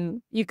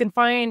on. You can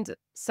find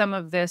some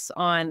of this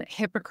on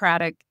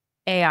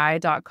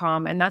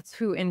hippocraticai.com, and that's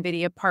who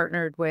NVIDIA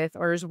partnered with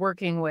or is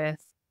working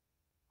with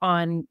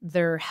on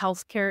their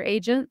healthcare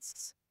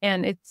agents.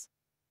 And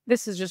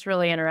this is just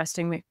really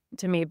interesting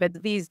to me,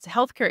 but these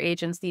healthcare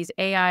agents, these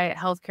AI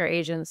healthcare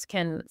agents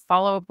can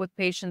follow up with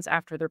patients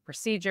after their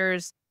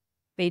procedures.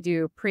 They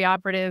do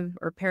preoperative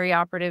or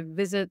perioperative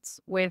visits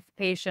with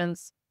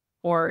patients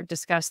or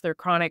discuss their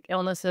chronic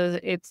illnesses.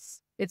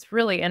 It's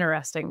really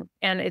interesting.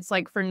 And it's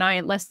like for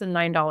less than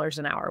 $9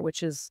 an hour,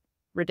 which is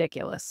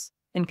ridiculous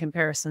in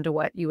comparison to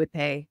what you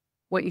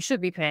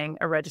should be paying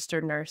a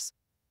registered nurse.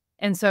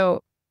 And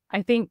so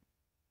I think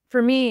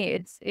for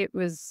me, it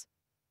was.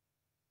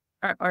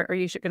 Are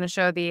you going to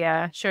show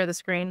share the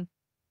screen?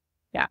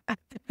 Yeah.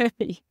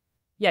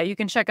 Yeah, you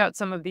can check out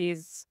some of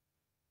these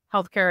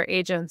healthcare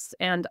agents.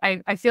 And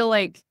I feel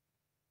like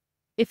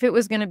if it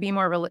was going to be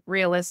more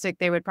realistic,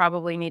 they would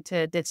probably need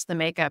to ditch the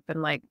makeup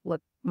and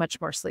look much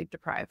more sleep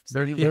deprived.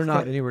 They're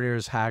not anywhere near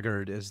as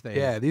haggard as they.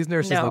 Yeah, these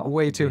nurses look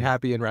way too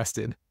happy and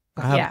rested.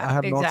 I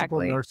have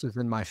multiple nurses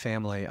in my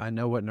family. I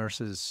know what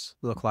nurses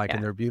look like,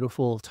 and they're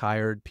beautiful,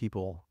 tired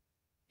people.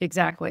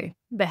 Exactly.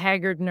 The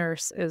haggard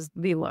nurse is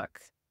the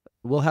look.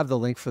 We'll have the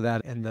link for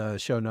that in the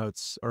show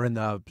notes or in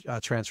the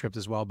transcript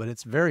as well. But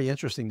it's very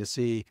interesting to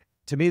see.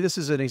 To me, this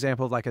is an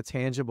example of a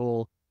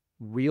tangible,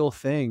 real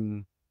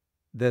thing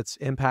that's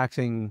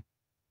impacting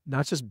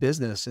not just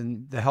business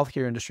and the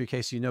healthcare industry.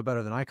 Kasey, you know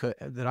better than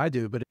I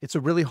do, but it's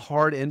a really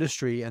hard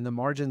industry and the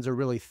margins are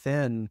really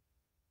thin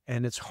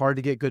and it's hard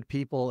to get good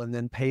people and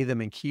then pay them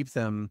and keep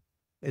them.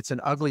 It's an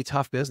ugly,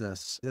 tough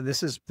business. And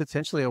this is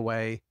potentially a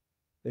way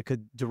that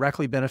could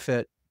directly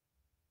benefit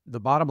the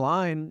bottom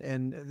line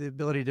and the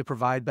ability to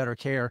provide better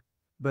care,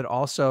 but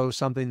also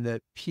something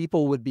that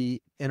people would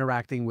be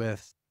interacting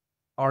with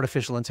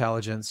artificial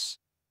intelligence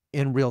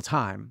in real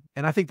time.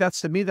 And I think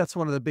to me, that's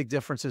one of the big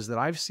differences that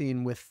I've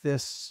seen with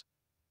this.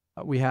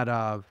 We had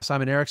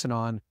Simon Erickson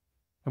on,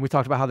 and we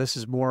talked about how this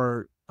is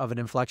more of an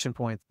inflection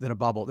point than a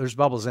bubble. There's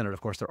bubbles in it, of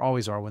course, there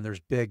always are when there's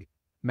big,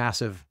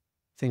 massive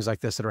things like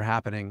this that are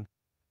happening.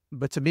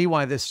 But to me,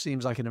 why this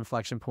seems like an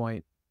inflection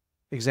point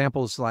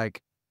examples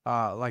like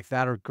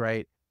that are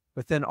great.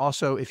 But then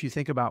also, if you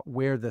think about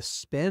where the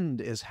spend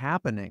is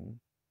happening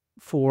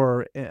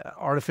for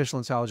artificial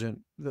intelligence,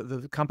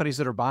 the companies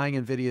that are buying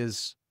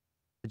NVIDIA's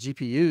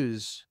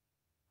GPUs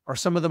are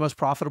some of the most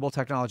profitable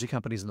technology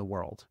companies in the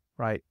world,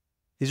 right?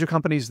 These are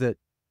companies that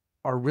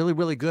are really,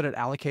 really good at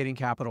allocating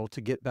capital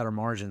to get better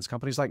margins.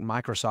 Companies like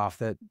Microsoft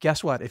that,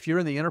 guess what? If you're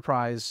in the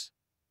enterprise,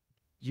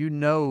 you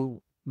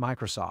know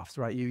Microsoft,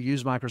 right? You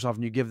use Microsoft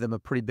and you give them a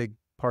pretty big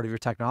part of your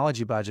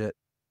technology budget,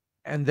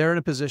 and they're in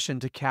a position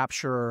to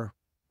capture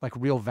like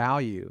real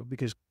value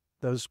because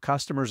those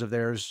customers of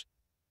theirs,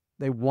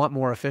 they want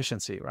more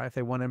efficiency, right?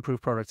 They want to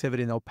improve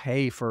productivity and they'll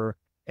pay for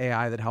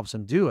AI that helps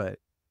them do it.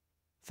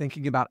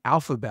 Thinking about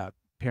Alphabet,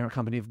 parent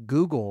company of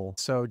Google.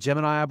 So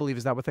Gemini, I believe,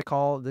 is that what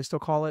they still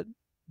call it?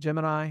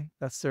 Gemini,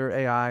 that's their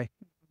AI.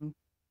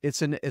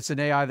 It's an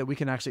AI that we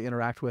can actually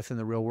interact with in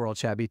the real world,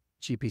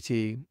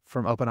 ChatGPT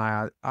from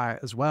OpenAI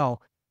as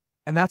well.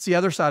 And that's the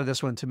other side of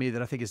this one to me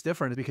that I think is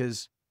different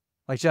because,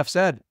 like Jeff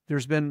said,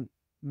 there's been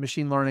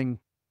machine learning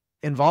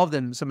involved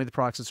in some of the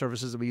products and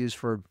services that we use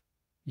for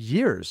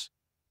years,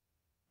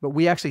 but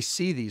we actually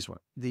see these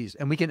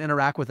and we can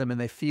interact with them and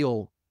they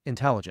feel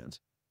intelligent,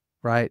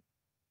 right?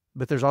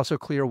 But there's also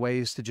clear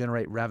ways to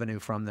generate revenue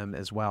from them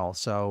as well.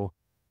 So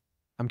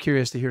I'm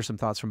curious to hear some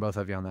thoughts from both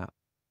of you on that.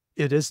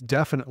 It is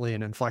definitely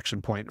an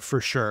inflection point for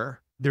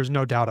sure. There's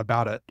no doubt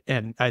about it.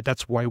 And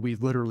that's why we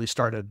literally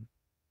started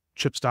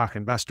Chip Stock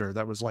Investor.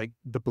 That was like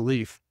the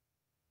belief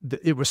that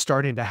it was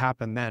starting to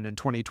happen then in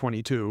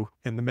 2022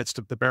 in the midst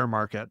of the bear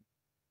market.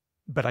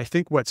 But I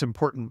think what's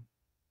important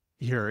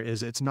here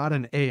is it's not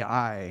an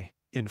AI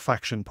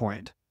inflection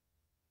point.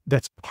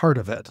 That's part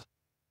of it.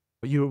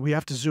 We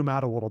have to zoom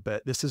out a little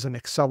bit. This is an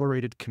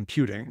accelerated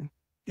computing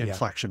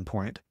inflection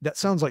point. That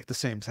sounds like the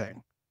same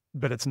thing,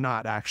 but it's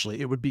not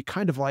actually. It would be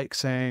kind of like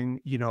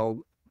saying, you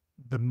know,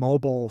 the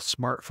mobile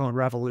smartphone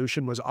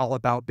revolution was all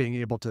about being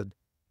able to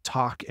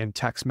talk and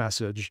text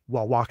message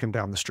while walking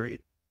down the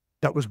street.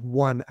 That was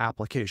one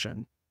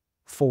application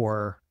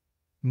for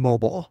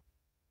mobile.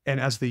 And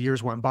as the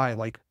years went by,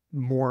 like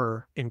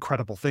more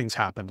incredible things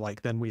happened.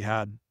 Like then we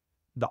had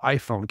the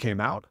iPhone came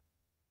out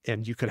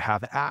and you could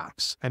have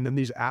apps. And then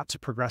these apps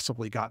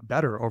progressively got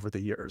better over the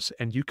years.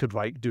 And you could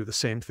like do the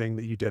same thing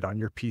that you did on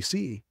your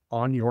PC,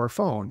 on your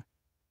phone.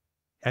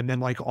 And then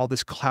like all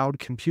this cloud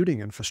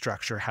computing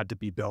infrastructure had to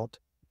be built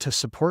to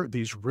support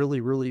these really,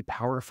 really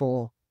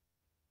powerful,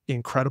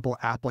 incredible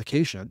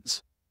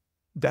applications.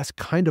 That's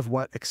kind of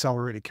what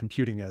accelerated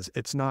computing is.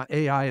 It's not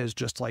AI is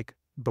just like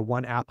the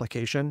one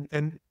application.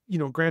 And, you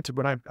know, granted,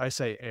 when I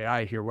say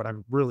AI here, what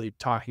I'm really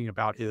talking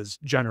about is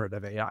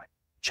generative AI,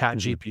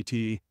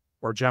 ChatGPT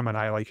or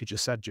Gemini, like you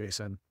just said,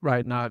 Jason.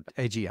 Right, not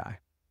AGI.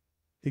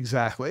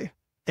 Exactly.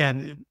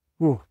 And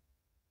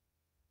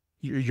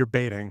you're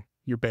baiting.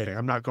 You're baiting.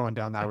 I'm not going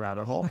down that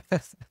rabbit hole.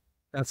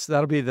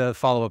 That'll be the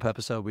follow-up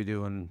episode we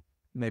do in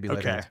maybe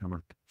later this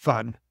summer.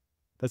 Fun.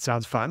 That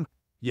sounds fun.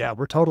 Yeah,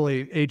 we're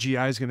totally,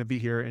 AGI is going to be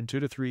here in 2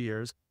 to 3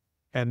 years.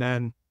 And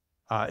then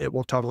it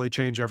will totally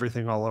change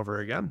everything all over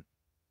again.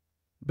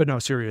 But no,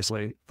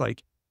 seriously,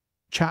 like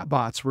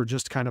chatbots were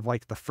just kind of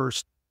like the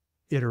first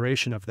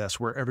iteration of this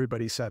where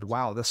everybody said,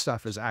 wow, this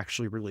stuff is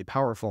actually really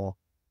powerful.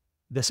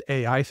 This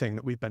AI thing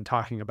that we've been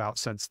talking about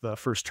since the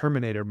first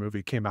Terminator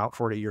movie came out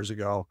 40 years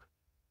ago,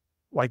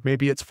 like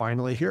maybe it's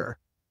finally here.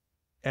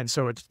 And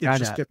so it's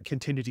just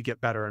continue to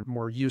get better and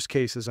more use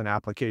cases and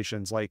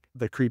applications like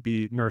the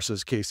creepy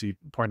nurses Kasey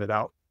pointed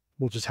out.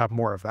 We'll just have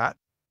more of that.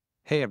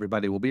 Hey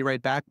everybody, we'll be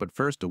right back, but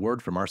first a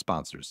word from our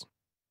sponsors.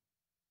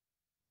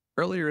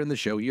 Earlier in the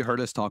show, you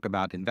heard us talk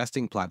about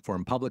investing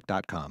platform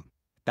public.com.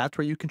 That's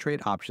where you can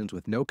trade options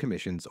with no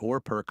commissions or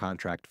per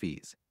contract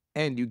fees.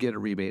 And you get a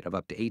rebate of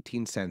up to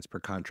 18 cents per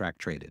contract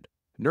traded.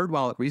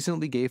 NerdWallet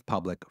recently gave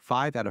Public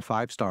 5 out of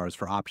 5 stars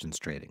for options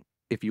trading.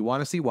 If you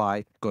want to see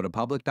why, go to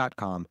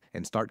public.com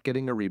and start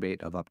getting a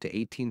rebate of up to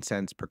 18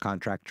 cents per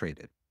contract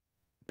traded.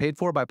 Paid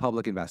for by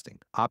Public Investing.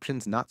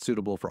 Options not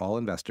suitable for all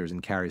investors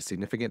and carries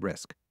significant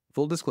risk.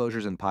 Full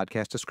disclosures and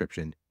podcast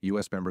description,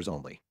 U.S. members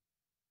only.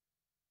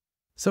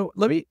 So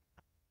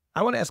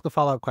I want to ask a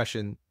follow-up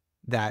question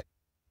that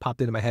popped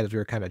into my head as we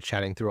were kind of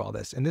chatting through all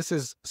this. And this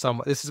is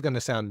going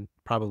to sound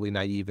probably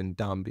naive and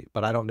dumb,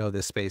 but I don't know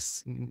this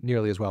space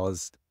nearly as well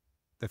as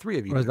the three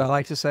of you. Or as I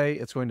like to say,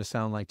 it's going to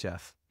sound like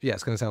Jeff. Yeah,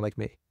 it's going to sound like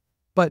me.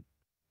 But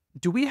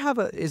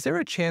is there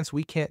a chance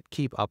we can't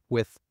keep up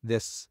with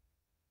this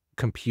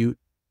compute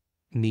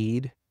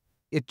need?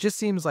 It just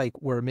seems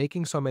like we're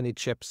making so many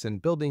chips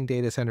and building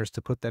data centers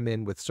to put them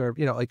in with are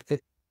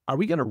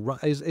we going to run,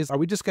 are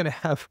we just going to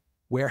have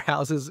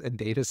warehouses and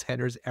data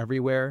centers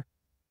everywhere?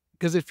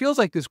 Because it feels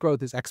like this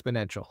growth is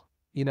exponential.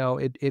 You know,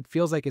 it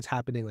feels like it's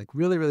happening like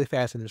really, really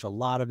fast and there's a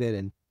lot of it.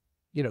 And,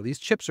 you know, these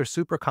chips are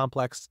super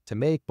complex to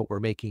make, but we're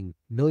making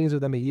millions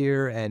of them a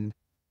year. And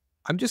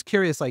I'm just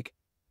curious, like,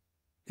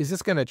 is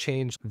this going to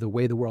change the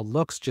way the world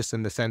looks, just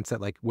in the sense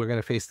that like we're going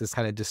to face this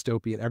kind of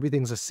dystopian,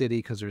 everything's a city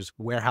because there's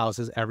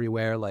warehouses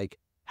everywhere. Like,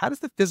 how does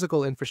the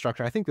physical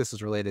infrastructure, I think this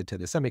is related to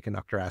the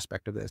semiconductor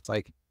aspect of this.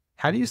 Like,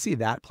 how do you see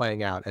that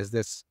playing out as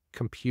this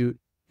compute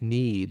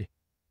need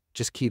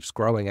just keeps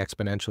growing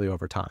exponentially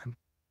over time.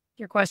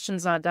 Your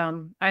question's not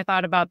dumb. I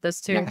thought about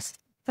this too. Yes.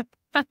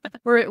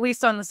 We're at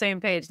least on the same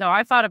page. No,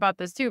 I thought about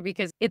this too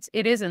because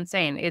it is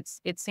insane.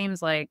 It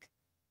seems like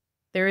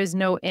there is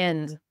no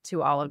end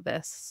to all of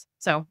this.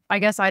 So I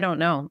guess I don't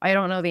know. I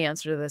don't know the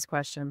answer to this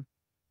question.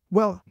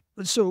 Well,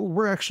 so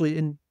we're actually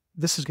in,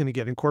 this is going to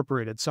get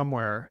incorporated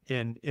somewhere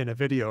in a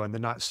video in the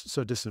not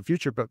so distant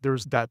future, but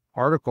there's that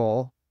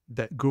article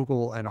that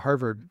Google and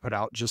Harvard put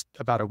out just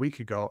about a week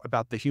ago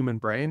about the human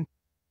brain.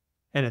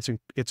 And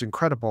it's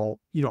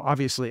incredible. You know,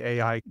 obviously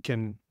AI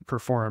can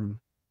perform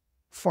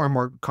far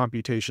more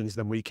computations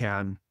than we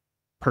can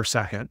per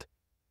second,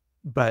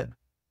 but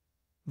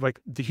like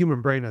the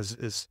human brain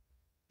is,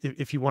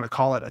 if you want to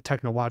call it a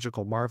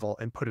technological marvel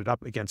and put it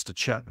up against a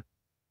chip,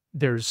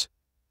 there's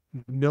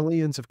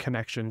millions of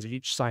connections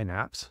each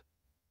synapse,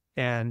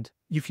 and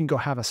you can go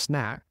have a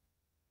snack,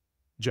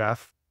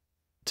 Jeff,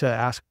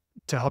 to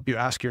help you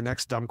ask your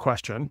next dumb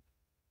question,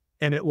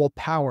 and it will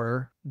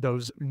power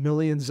those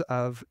millions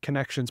of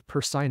connections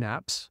per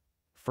synapse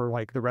for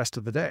like the rest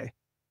of the day.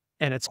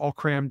 And it's all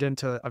crammed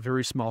into a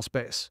very small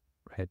space.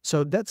 Right.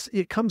 So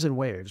it comes in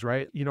waves,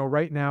 right? You know,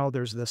 right now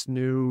there's this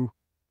new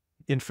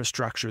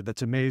infrastructure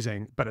that's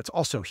amazing, but it's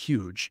also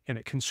huge and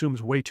it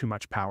consumes way too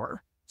much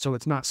power. So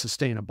it's not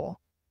sustainable.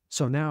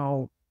 So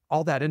now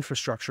all that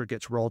infrastructure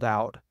gets rolled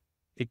out,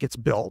 it gets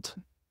built.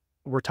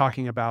 We're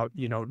talking about,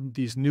 you know,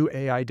 these new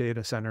AI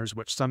data centers,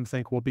 which some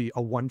think will be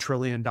a $1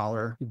 trillion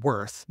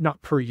worth,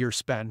 not per year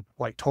spend,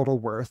 like total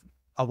worth,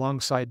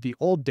 alongside the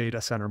old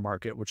data center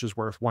market, which is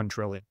worth $1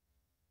 trillion.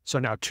 So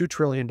now $2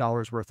 trillion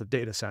worth of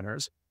data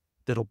centers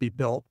that'll be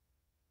built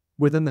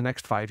within the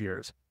next 5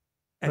 years.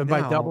 And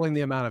by doubling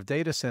the amount of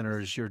data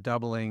centers, you're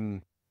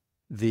doubling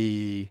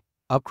the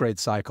upgrade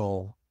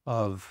cycle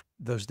of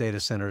those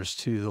data centers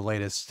to the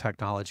latest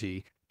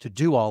technology to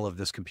do all of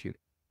this computing.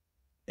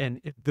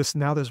 And this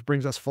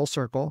brings us full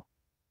circle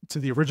to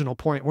the original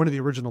point, one of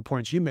the original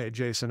points you made,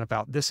 Jason,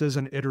 about this is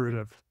an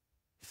iterative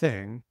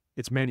thing.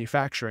 It's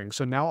manufacturing.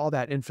 So now all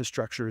that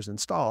infrastructure is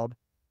installed.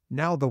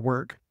 Now the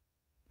work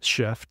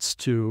shifts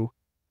to,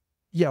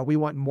 yeah, we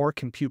want more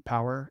compute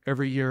power.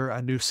 Every year,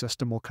 a new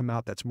system will come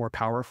out that's more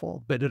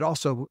powerful, but it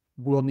also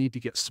will need to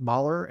get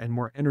smaller and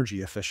more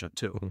energy efficient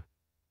too.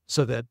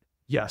 So that,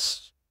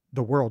 yes,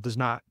 the world does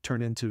not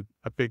turn into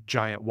a big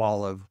giant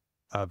wall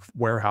of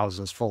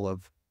warehouses full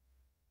of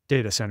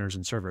data centers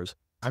and servers.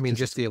 I mean,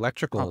 just the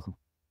electrical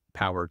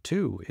power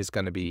too is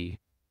going to be,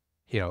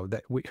 you know,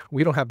 that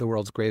we don't have the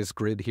world's greatest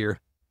grid here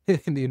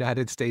in the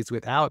United States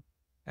without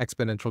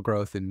exponential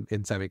growth in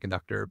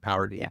semiconductor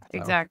power needs. Yeah,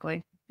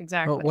 exactly.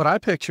 Exactly. Well, what I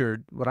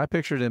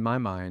pictured in my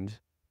mind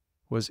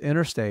was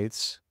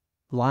interstates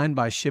lined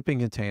by shipping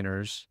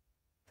containers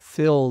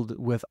filled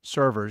with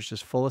servers,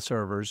 just full of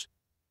servers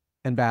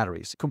and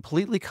batteries,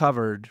 completely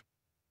covered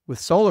with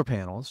solar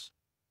panels.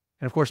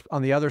 And of course,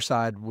 on the other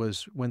side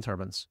was wind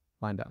turbines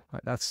lined up.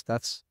 Right?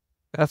 That's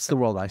the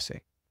world I see.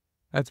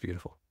 That's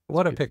beautiful.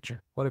 What a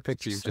picture. What a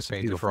picture you've just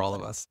painted for all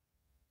of us.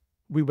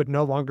 We would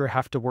no longer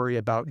have to worry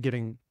about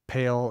getting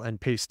pale and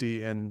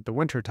pasty in the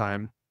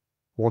wintertime.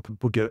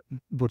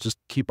 We'll just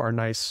keep our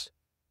nice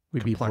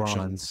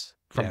complexions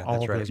from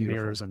all of those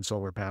mirrors and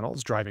solar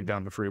panels driving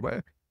down the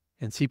freeway.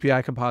 And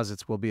CPI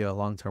composites will be a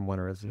long-term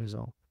winner as a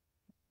result.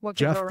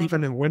 Jeff,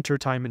 even in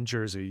wintertime in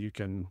Jersey, you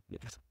can be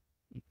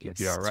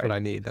all right. That's what I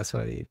need. That's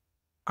what I need.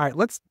 All right,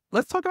 let's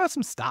talk about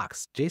some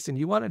stocks. Jason,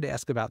 you wanted to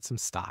ask about some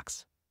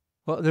stocks.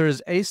 Well, there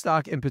is a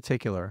stock in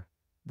particular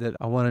that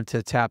I wanted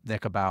to tap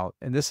Nick about.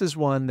 And this is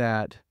one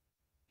that,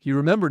 you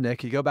remember,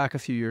 Nick, you go back a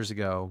few years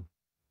ago,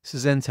 this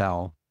is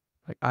Intel.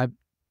 Like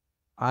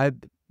I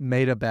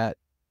made a bet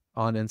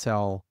on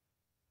Intel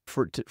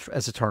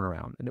as a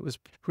turnaround. And it was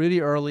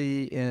pretty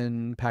early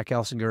in Pat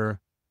Gelsinger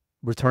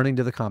returning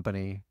to the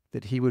company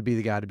that he would be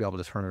the guy to be able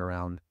to turn it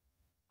around.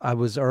 I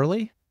was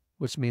early,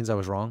 which means I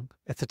was wrong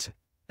at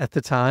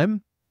the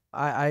time.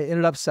 I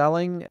ended up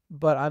selling,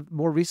 but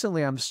more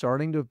recently, I'm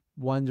starting to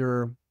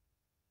wonder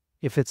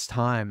if it's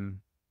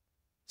time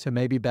to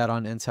maybe bet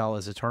on Intel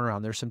as a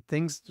turnaround. There's some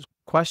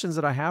questions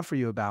that I have for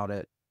you about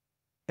it.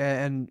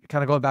 And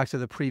kind of going back to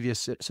the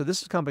previous, so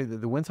this is a company,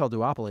 the Wintel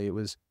duopoly, it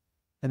was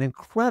an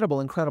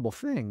incredible, incredible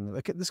thing.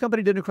 Like, this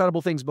company did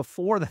incredible things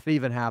before that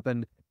even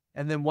happened.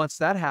 And then once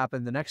that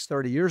happened, the next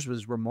 30 years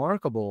was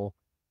remarkable.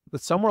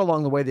 But somewhere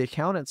along the way, the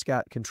accountants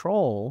got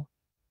control.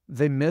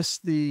 They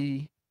missed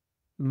the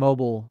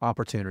mobile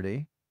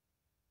opportunity.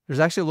 There's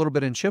actually a little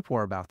bit in chip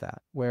war about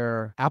that,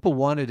 where Apple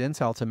wanted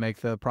Intel to make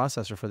the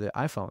processor for the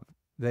iPhone.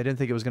 They didn't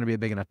think it was going to be a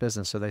big enough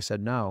business, so they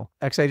said no.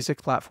 x86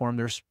 platform,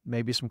 there's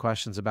maybe some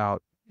questions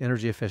about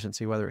energy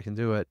efficiency, whether it can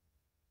do it.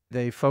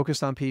 They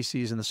focused on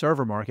PCs in the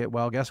server market.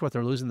 Well, guess what?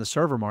 They're losing the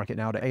server market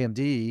now to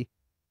AMD,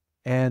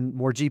 and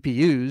more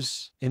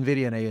GPUs,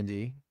 NVIDIA and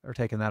AMD, are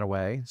taking that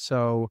away.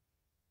 So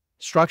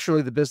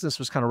structurally, the business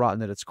was kind of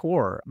rotten at its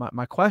core.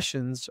 My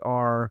questions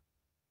are,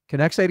 can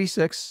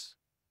x86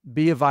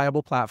 be a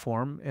viable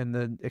platform in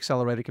the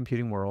accelerated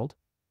computing world?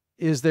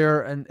 Is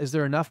there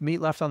enough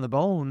meat left on the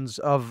bones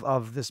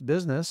of this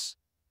business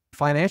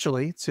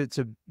financially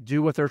to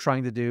do what they're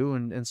trying to do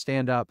and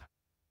stand up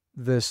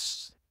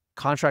this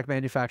contract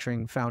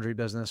manufacturing foundry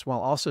business while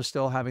also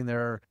still having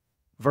their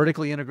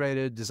vertically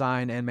integrated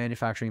design and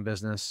manufacturing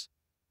business.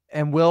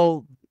 And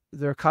will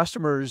their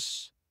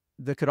customers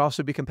that could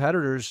also be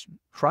competitors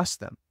trust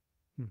them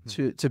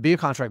to be a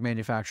contract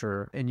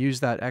manufacturer and use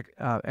that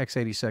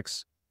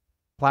x86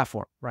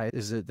 platform, right?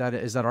 Is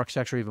that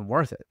architecture even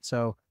worth it?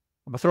 So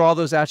I'm gonna throw all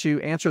those at you,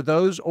 answer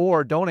those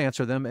or don't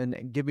answer them, and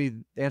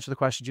answer the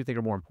questions you think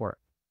are more important.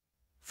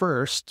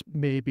 First,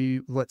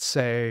 maybe let's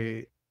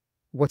say,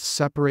 let's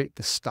separate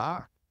the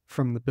stock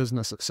from the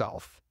business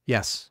itself.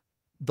 Yes.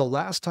 The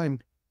last time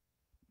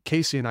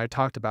Kasey and I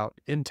talked about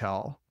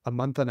Intel a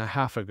month and a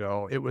half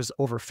ago, it was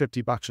over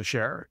 $50 a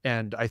share.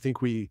 And I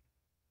think we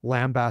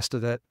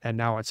lambasted it, and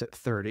now it's at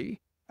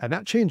 30. And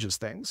that changes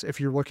things if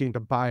you're looking to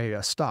buy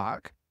a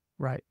stock.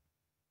 Right.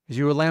 Because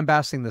you were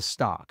lambasting the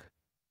stock.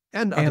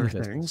 And other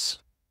things.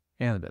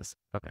 And the business.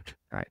 Okay.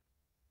 All right.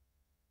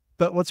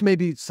 But let's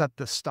maybe set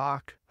the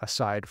stock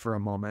aside for a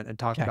moment and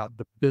talk about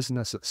the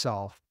business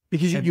itself.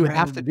 Because you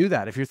have to do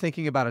that. If you're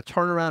thinking about a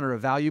turnaround or a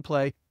value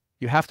play,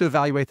 you have to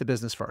evaluate the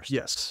business first.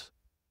 Yes.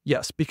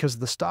 Yes, because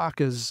the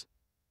stock is...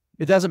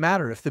 It doesn't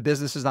matter if the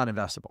business is not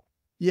investable.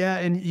 Yeah,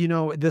 and you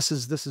know, this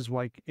is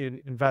like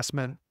in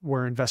investment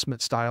where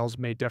investment styles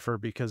may differ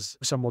because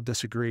some will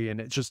disagree,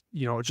 and it just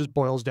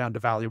boils down to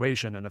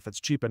valuation. And if it's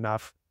cheap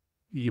enough,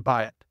 you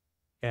buy it.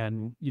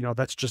 And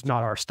that's just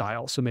not our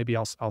style. So maybe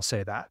I'll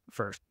say that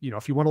first.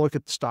 If you want to look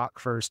at the stock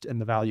first and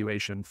the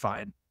valuation,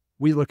 fine.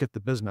 We look at the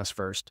business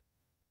first.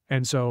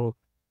 And so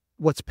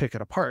let's pick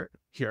it apart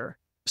here.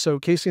 So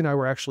Kasey and I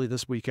were actually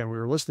this weekend, we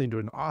were listening to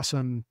an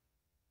awesome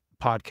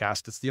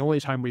podcast. It's the only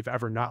time we've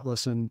ever not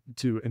listened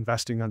to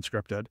Investing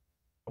Unscripted.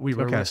 We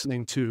were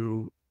listening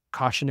to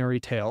Cautionary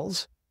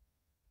Tales.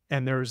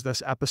 And there was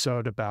this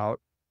episode about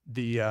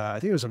I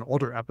think it was an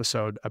older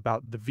episode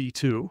about the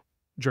V2,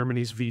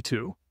 Germany's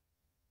V2.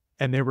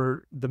 And they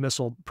were the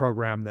missile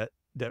program that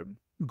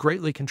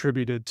greatly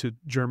contributed to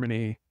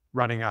Germany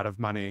running out of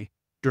money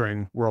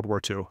during World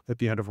War II, at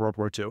the end of World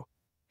War II.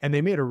 And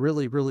they made a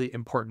really, really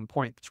important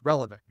point that's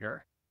relevant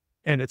here.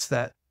 And it's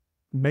that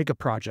mega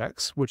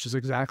projects, which is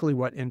exactly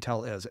what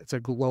Intel is. It's a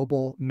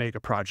global mega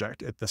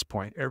project at this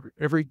point.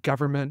 Every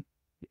government,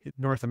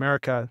 North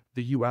America,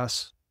 the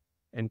US,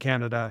 and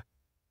Canada,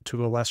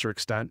 to a lesser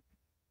extent,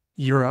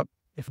 Europe,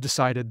 have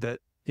decided that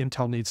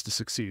Intel needs to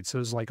succeed. So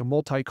it's like a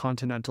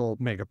multi-continental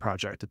mega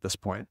project at this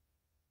point.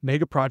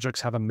 Mega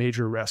projects have a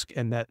major risk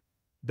in that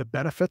the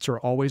benefits are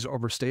always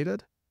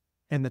overstated,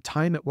 and the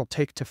time it will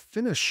take to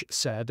finish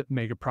said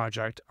mega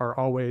project are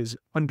always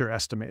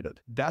underestimated.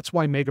 That's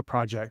why mega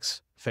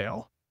projects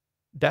fail.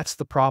 That's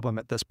the problem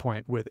at this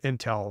point with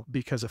Intel,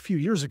 because a few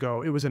years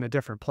ago, it was in a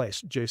different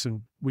place.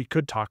 Jason, we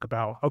could talk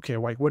about, okay,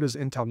 like what does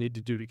Intel need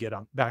to do to get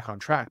back on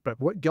track? But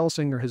what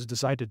Gelsinger has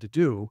decided to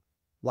do,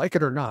 like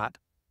it or not,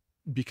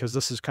 because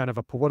this is kind of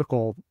a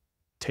political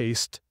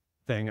taste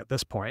thing at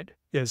this point,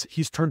 is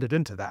he's turned it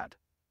into that.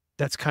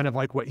 That's kind of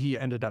like what he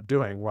ended up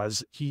doing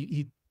was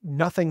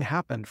nothing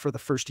happened for the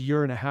first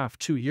year and a half,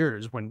 2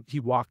 years when he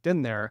walked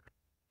in there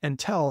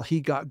until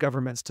he got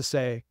governments to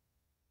say,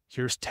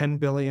 here's 10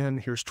 billion,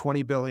 here's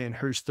 20 billion,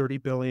 here's 30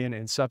 billion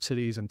in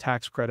subsidies and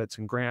tax credits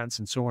and grants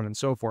and so on and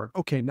so forth.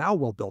 Okay, now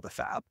we'll build a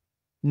fab.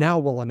 Now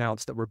we'll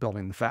announce that we're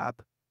building the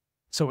fab.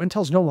 So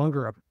Intel's no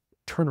longer a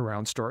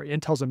turnaround story.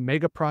 Intel's a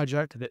mega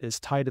project that is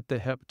tied at the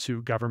hip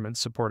to government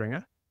supporting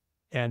it.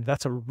 And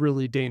that's a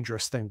really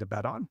dangerous thing to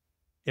bet on,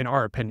 in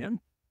our opinion.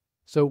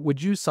 So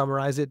would you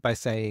summarize it by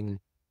saying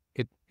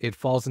it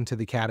falls into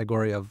the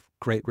category of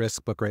great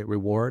risk, but great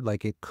reward?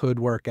 Like it could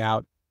work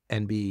out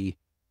and be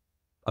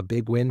a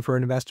big win for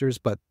investors,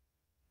 but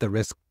the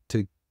risk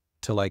to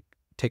like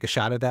take a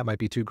shot at that might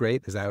be too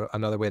great. Is that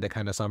another way to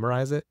kind of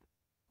summarize it?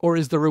 Or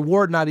is the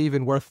reward not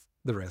even worth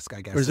the risk,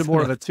 I guess? Or is it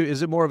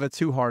more of a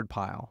too hard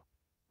pile?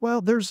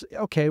 Well,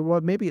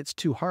 maybe it's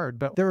too hard,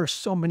 but there are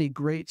so many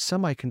great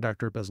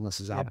semiconductor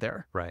businesses out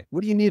there. Right.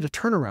 What do you need a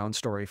turnaround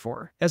story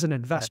for as an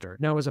investor?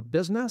 Now, as a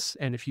business,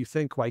 and if you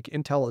think like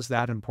Intel is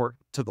that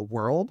important to the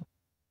world,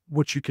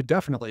 which you could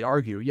definitely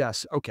argue,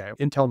 yes, okay,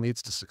 Intel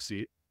needs to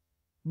succeed.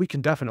 We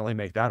can definitely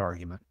make that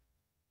argument.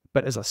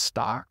 But as a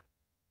stock,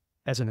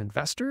 as an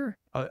investor,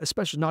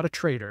 especially not a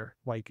trader,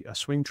 like a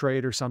swing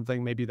trade or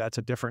something, maybe that's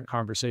a different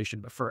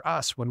conversation. But for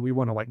us, when we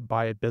want to like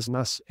buy a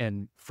business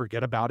and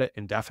forget about it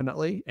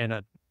indefinitely in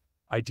an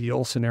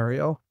ideal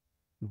scenario,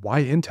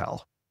 why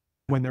Intel?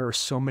 When there are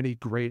so many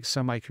great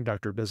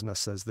semiconductor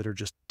businesses that are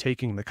just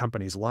taking the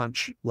company's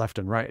lunch left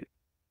and right.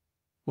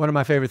 One of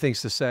my favorite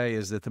things to say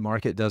is that the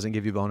market doesn't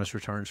give you bonus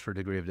returns for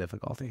degree of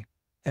difficulty.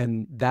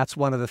 And that's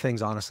one of the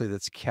things, honestly,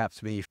 that's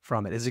kept me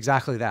from it, is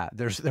exactly that.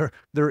 There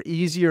are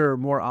easier,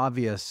 more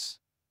obvious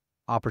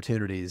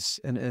opportunities.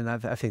 And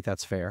I think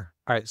that's fair.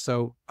 All right.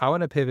 So I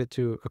want to pivot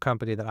to a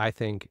company that I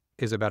think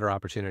is a better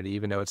opportunity,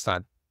 even though it's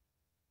not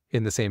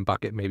in the same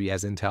bucket maybe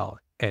as Intel,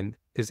 and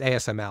is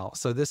ASML.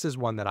 So this is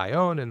one that I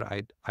own and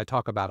I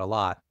talk about a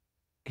lot.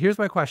 Here's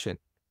my question.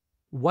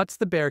 What's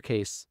the bear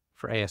case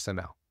for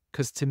ASML?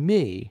 Because to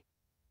me,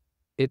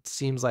 it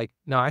seems like,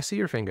 no, I see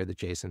your finger,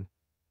 Jason.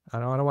 I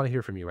don't want to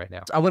hear from you right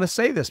now. I want to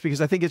say this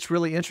because I think it's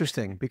really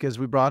interesting because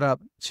we brought up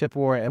chip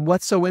war. And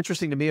what's so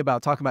interesting to me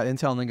about talking about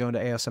Intel and then going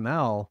to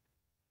ASML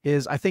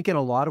is I think in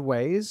a lot of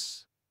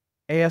ways,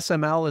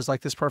 ASML is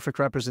like this perfect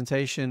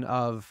representation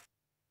of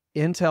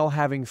Intel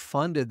having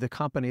funded the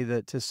company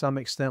that to some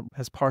extent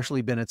has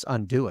partially been its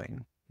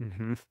undoing.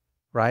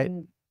 Right?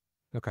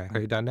 Okay.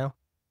 Are you done now?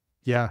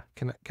 Yeah.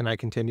 Can I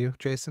continue,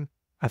 Jason?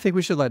 I think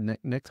we should let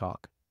Nick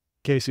talk.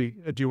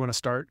 Kasey, do you want to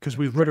start? Because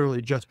we've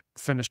literally just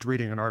finished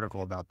reading an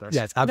article about this.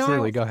 Yes,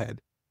 absolutely. No. Go ahead.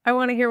 I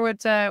want to hear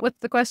what's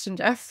the question,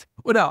 Jeff.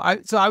 Well, no,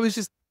 I was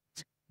just,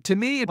 to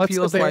me, it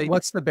feels like,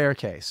 what's the bear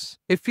case?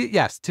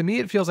 Yes, to me,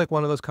 it feels like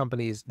one of those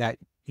companies that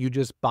you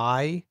just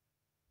buy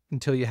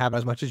until you have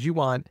as much as you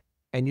want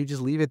and you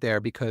just leave it there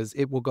because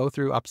it will go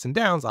through ups and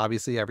downs.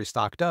 Obviously, every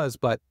stock does,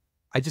 but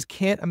I just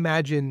can't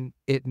imagine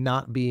it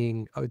not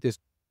being this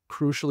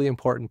crucially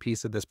important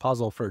piece of this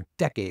puzzle for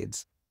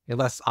decades,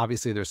 unless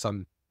obviously there's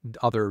some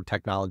other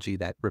technology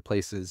that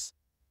replaces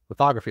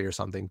lithography or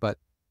something. But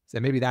so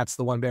maybe that's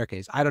the one bear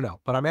case. I don't know.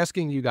 But I'm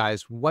asking you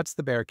guys, what's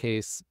the bear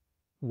case?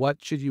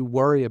 What should you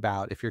worry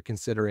about if you're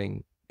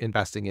considering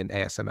investing in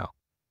ASML?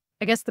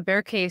 I guess the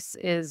bear case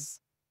is,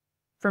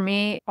 for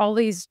me, all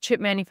these chip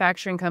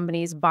manufacturing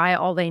companies buy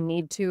all they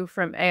need to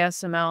from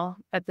ASML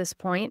at this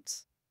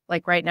point.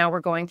 Like right now, we're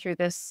going through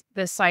this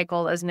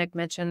cycle, as Nick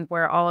mentioned,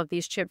 where all of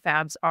these chip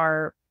fabs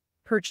are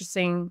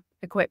purchasing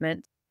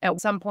equipment. At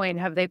some point,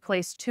 have they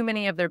placed too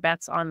many of their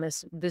bets on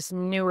this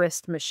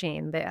newest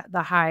machine,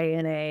 the high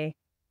NA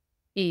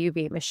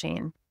EUV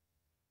machine,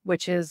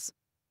 which is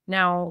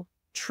now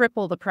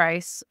triple the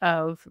price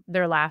of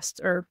their last,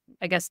 or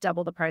I guess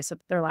double the price of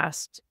their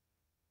last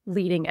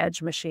leading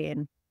edge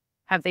machine?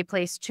 Have they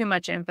placed too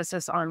much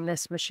emphasis on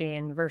this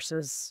machine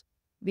versus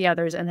the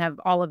others, and have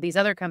all of these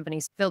other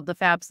companies filled the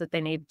fabs that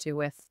they need to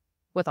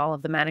with all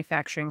of the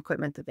manufacturing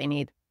equipment that they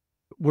need?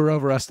 We're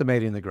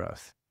overestimating the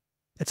growth.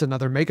 It's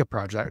another mega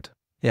project.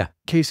 Yeah.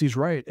 Kasey's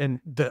right. And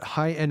the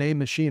high NA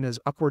machine is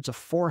upwards of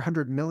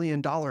 $400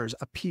 million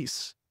a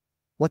piece.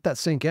 Let that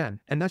sink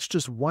in. And that's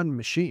just one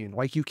machine.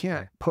 Like, you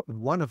can't put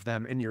one of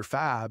them in your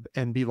fab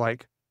and be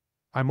like,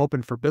 I'm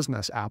open for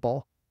business,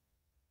 Apple.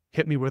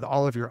 Hit me with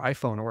all of your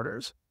iPhone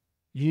orders.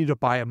 You need to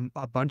buy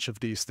a bunch of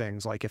these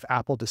things. Like if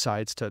Apple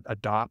decides to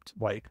adopt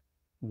like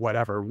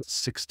whatever,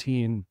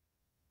 16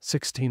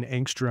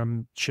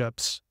 angstrom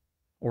chips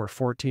or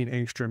 14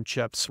 angstrom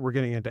chips. We're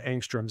getting into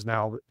angstroms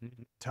now.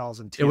 Tells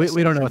and TSMC.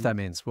 We don't know what that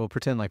means. We'll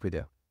pretend like we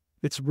do.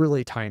 It's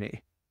really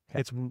tiny. Okay.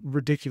 It's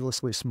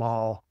ridiculously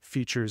small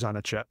features on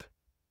a chip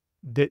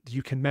that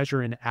you can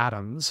measure in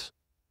atoms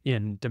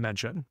in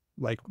dimension.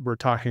 Like we're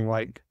talking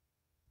like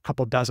a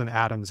couple dozen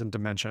atoms in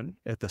dimension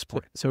at this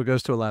point. So it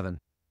goes to 11.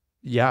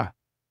 Yeah.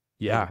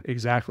 Yeah,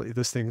 exactly.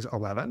 This thing's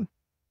 11.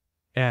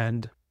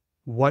 And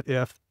what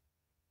if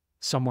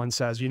someone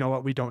says, you know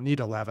what, we don't need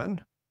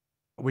 11.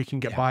 We can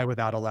get by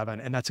without 11.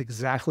 And that's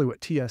exactly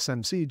what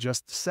TSMC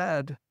just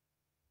said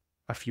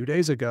a few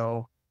days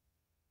ago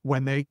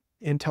when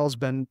Intel's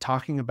been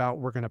talking about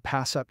we're going to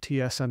pass up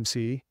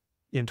TSMC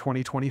in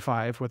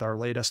 2025 with our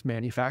latest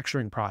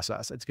manufacturing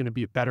process. It's going to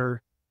be a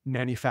better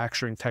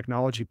manufacturing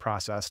technology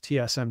process.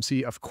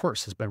 TSMC, of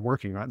course, has been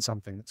working on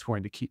something that's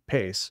going to keep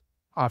pace,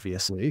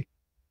 obviously.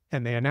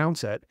 And they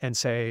announce it and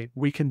say,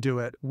 we can do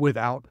it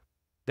without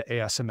the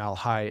ASML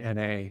high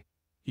NA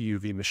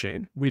EUV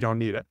machine. We don't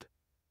need it.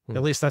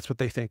 At least that's what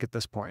they think at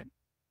this point.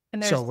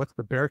 And so what's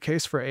the bear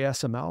case for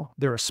ASML?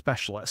 They're a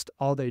specialist.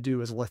 All they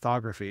do is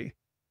lithography.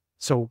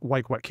 So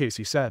like what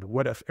Kasey said,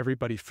 what if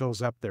everybody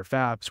fills up their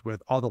fabs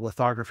with all the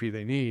lithography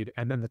they need,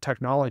 and then the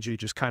technology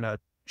just kind of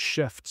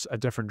shifts a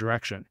different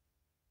direction?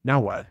 Now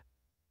what?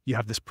 You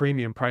have this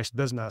premium priced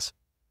business.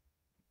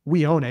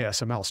 We own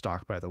ASML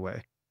stock, by the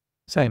way.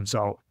 Same.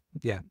 So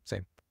yeah,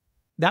 same.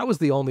 That was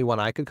the only one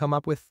I could come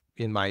up with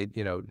in my,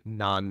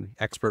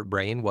 non-expert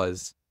brain.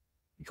 Was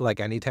like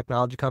any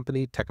technology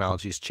company,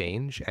 technologies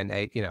change, and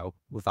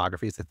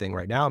lithography is the thing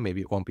right now.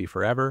 Maybe it won't be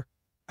forever.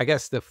 I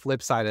guess the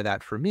flip side of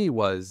that for me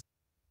was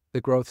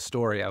the growth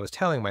story I was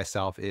telling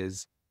myself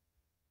is,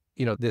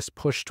 this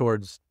push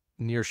towards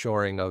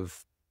nearshoring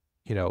of,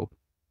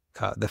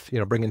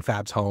 bringing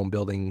fabs home,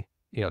 building,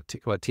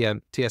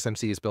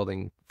 TSMC is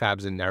building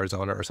fabs in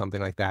Arizona or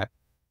something like that.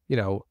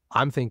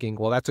 I'm thinking,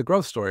 well, that's a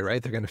growth story,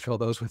 right? They're going to fill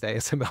those with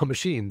ASML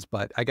machines.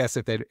 But I guess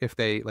if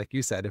they, like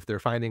you said, if they're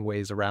finding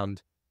ways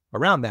around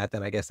that,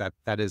 then I guess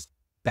that is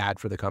bad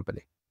for the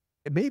company.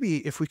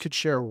 Maybe if we could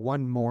share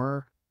one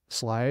more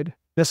slide.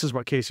 This is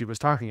what Kasey was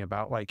talking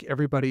about. Like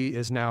everybody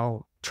is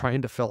now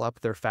trying to fill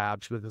up their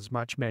fabs with as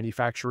much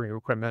manufacturing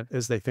equipment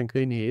as they think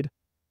they need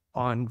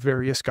on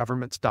various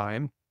governments'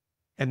 dime.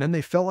 And then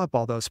they fill up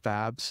all those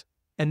fabs.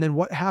 And then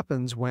what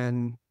happens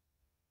when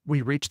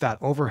we reach that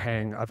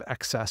overhang of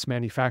excess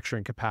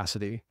manufacturing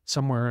capacity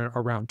somewhere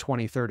around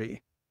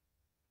 2030?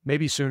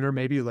 Maybe sooner,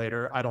 maybe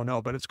later, I don't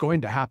know, but it's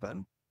going to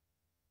happen.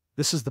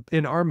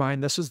 In our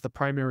mind, this is the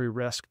primary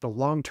risk, the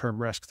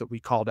long-term risk that we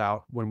called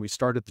out when we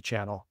started the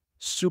channel.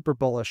 Super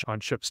bullish on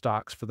chip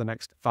stocks for the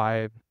next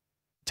 5,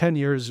 10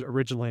 years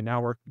originally.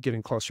 Now we're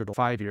getting closer to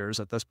 5 years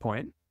at this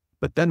point.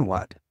 But then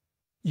what?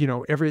 You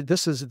know,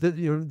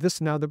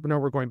 now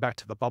we're going back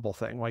to the bubble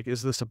thing. Like,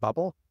 is this a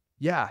bubble?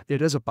 Yeah,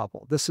 it is a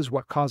bubble. This is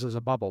what causes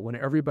a bubble. When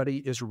everybody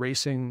is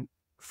racing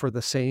for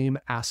the same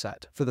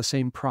asset, for the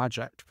same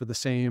project, for the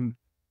same,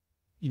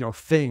 you know,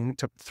 thing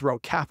to throw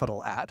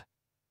capital at.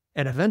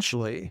 And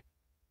eventually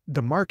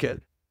the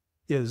market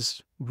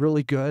is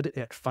really good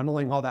at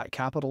funneling all that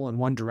capital in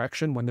one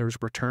direction when there's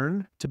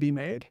return to be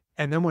made.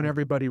 And then when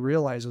everybody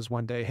realizes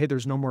one day, hey,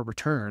 there's no more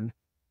return,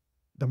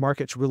 the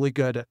market's really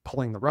good at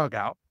pulling the rug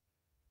out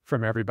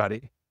from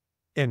everybody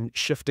and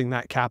shifting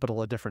that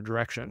capital a different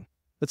direction.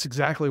 That's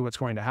exactly what's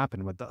going to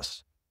happen with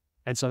this.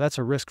 And so that's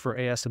a risk for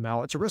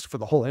ASML. It's a risk for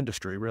the whole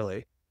industry,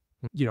 really.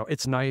 You know,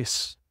 it's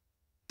nice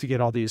to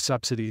get all these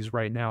subsidies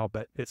right now,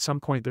 but at some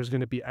point there's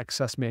going to be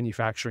excess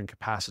manufacturing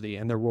capacity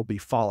and there will be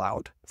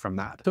fallout from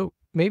that. So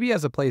maybe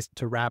as a place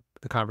to wrap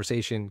the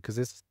conversation,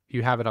 because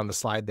you have it on the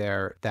slide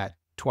there, that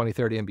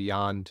 2030 and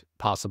beyond,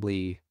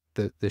 possibly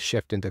the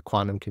shift into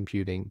quantum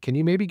computing. Can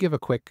you maybe give a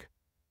quick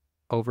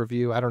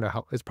overview? I don't know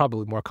how, it's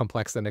probably more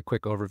complex than a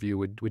quick overview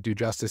would do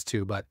justice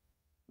to, but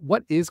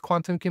what is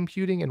quantum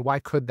computing and why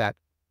could that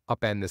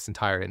upend this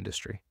entire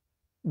industry?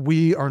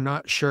 We are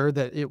not sure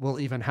that it will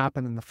even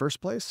happen in the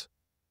first place.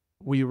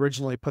 We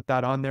originally put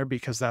that on there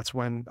because that's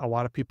when a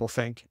lot of people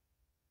think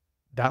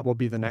that will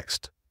be the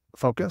next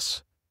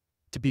focus.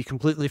 To be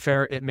completely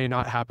fair, it may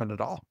not happen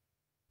at all.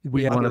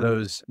 We have one of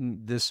those,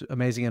 this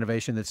amazing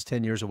innovation that's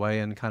 10 years away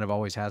and kind of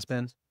always has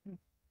been,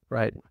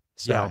 right?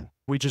 So yeah,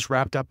 we just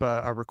wrapped up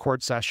a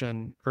record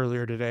session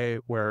earlier today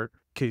where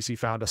Kasey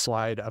found a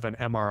slide of an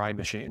MRI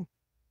machine.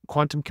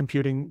 Quantum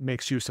computing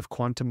makes use of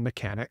quantum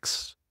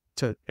mechanics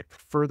to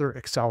further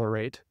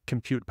accelerate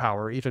compute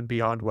power, even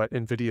beyond what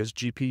NVIDIA's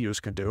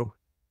GPUs can do.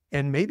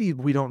 And maybe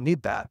we don't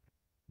need that.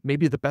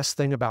 Maybe the best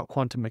thing about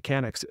quantum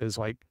mechanics is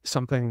like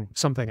something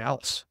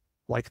else,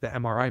 like the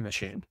MRI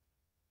machine.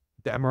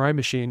 The MRI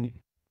machine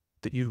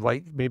that you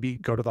like maybe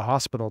go to the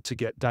hospital to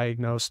get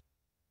diagnosed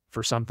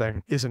for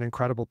something is an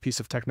incredible piece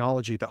of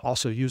technology that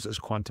also uses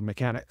quantum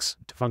mechanics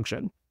to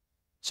function.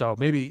 So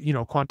maybe, you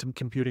know, quantum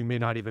computing may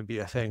not even be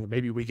a thing.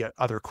 Maybe we get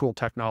other cool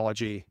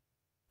technology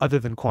other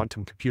than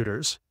quantum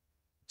computers.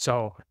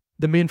 So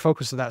the main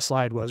focus of that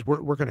slide was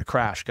we're going to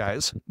crash,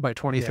 guys. By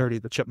 2030,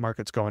 the chip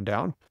market's going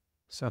down.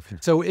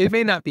 So it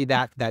may not be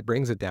that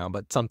brings it down,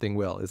 but something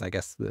will, is I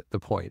guess the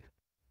point.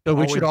 So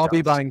we should all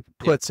be buying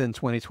puts in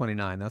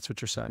 2029. That's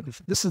what you're saying.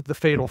 This is the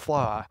fatal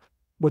flaw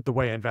with the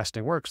way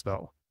investing works,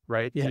 though,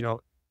 right? Yeah. You know,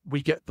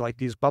 we get like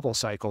these bubble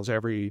cycles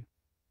every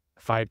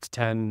 5 to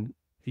 10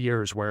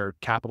 years where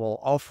capital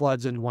all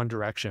floods in one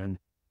direction.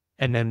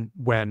 And then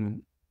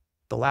when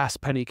the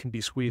last penny can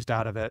be squeezed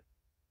out of it,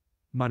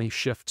 money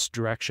shifts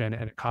direction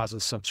and it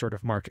causes some sort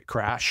of market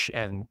crash.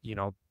 And, you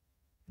know,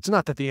 it's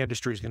not that the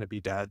industry is going to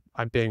be dead.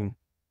 I'm being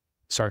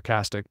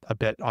sarcastic a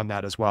bit on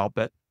that as well,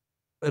 but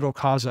it'll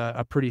cause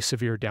a pretty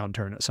severe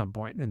downturn at some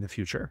point in the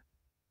future.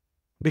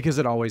 Because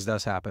it always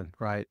does happen,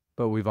 right?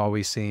 But we've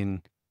always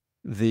seen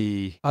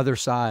the other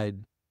side.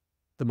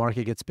 The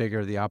market gets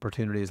bigger, the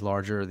opportunity is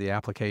larger, the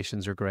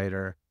applications are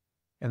greater.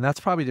 And that's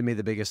probably to me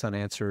the biggest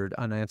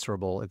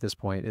unanswerable at this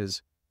point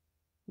is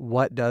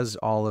what does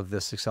all of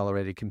this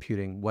accelerated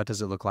computing, what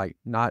does it look like?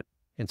 Not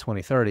in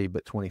 2030,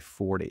 but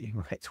 2040,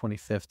 right?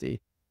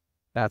 2050.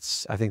 I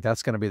think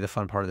that's going to be the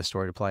fun part of the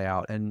story to play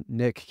out. And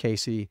Nick,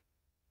 Kasey,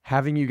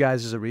 having you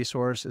guys as a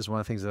resource is one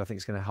of the things that I think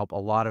is going to help a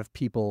lot of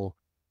people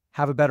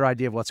have a better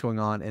idea of what's going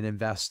on and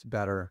invest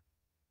better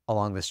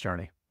along this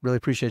journey. Really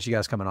appreciate you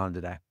guys coming on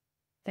today.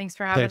 Thanks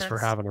for having us. Thanks for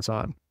having us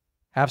on.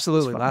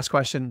 Absolutely. Last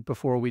question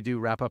before we do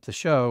wrap up the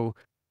show.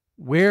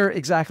 Where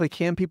exactly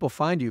can people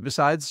find you?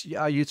 Besides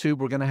YouTube,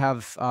 we're going to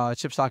have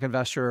Chip Stock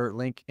Investor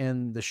link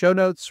in the show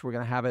notes. We're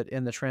going to have it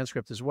in the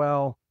transcript as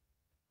well.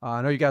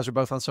 I know you guys are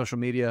both on social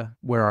media.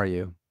 Where are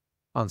you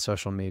on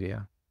social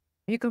media?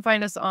 You can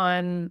find us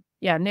on,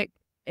 Nick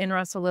in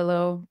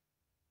Rossolillo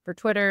for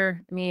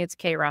Twitter. Me, it's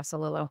K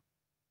Rossolillo.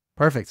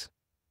 Perfect.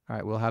 All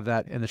right. We'll have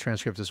that in the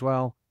transcript as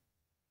well.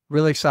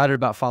 Really excited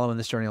about following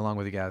this journey along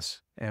with you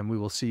guys. And we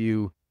will see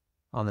you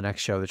on the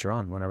next show that you're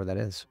on, whenever that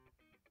is.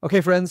 Okay,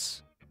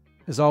 friends.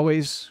 As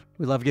always,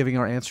 we love giving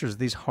our answers to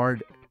these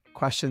hard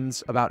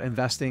questions about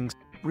investing.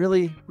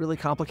 Really, really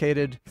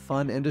complicated,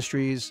 fun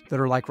industries that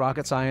are like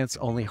rocket science,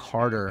 only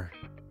harder.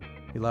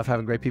 We love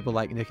having great people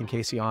like Nick and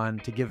Kasey on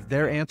to give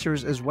their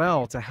answers as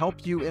well, to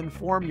help you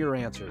inform your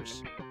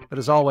answers. But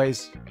as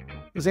always,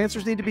 those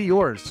answers need to be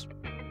yours.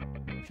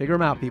 Figure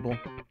them out, people.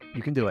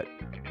 You can do it.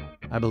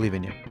 I believe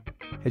in you.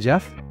 Hey,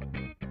 Jeff,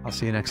 I'll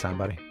see you next time,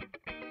 buddy.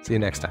 See you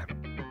next time.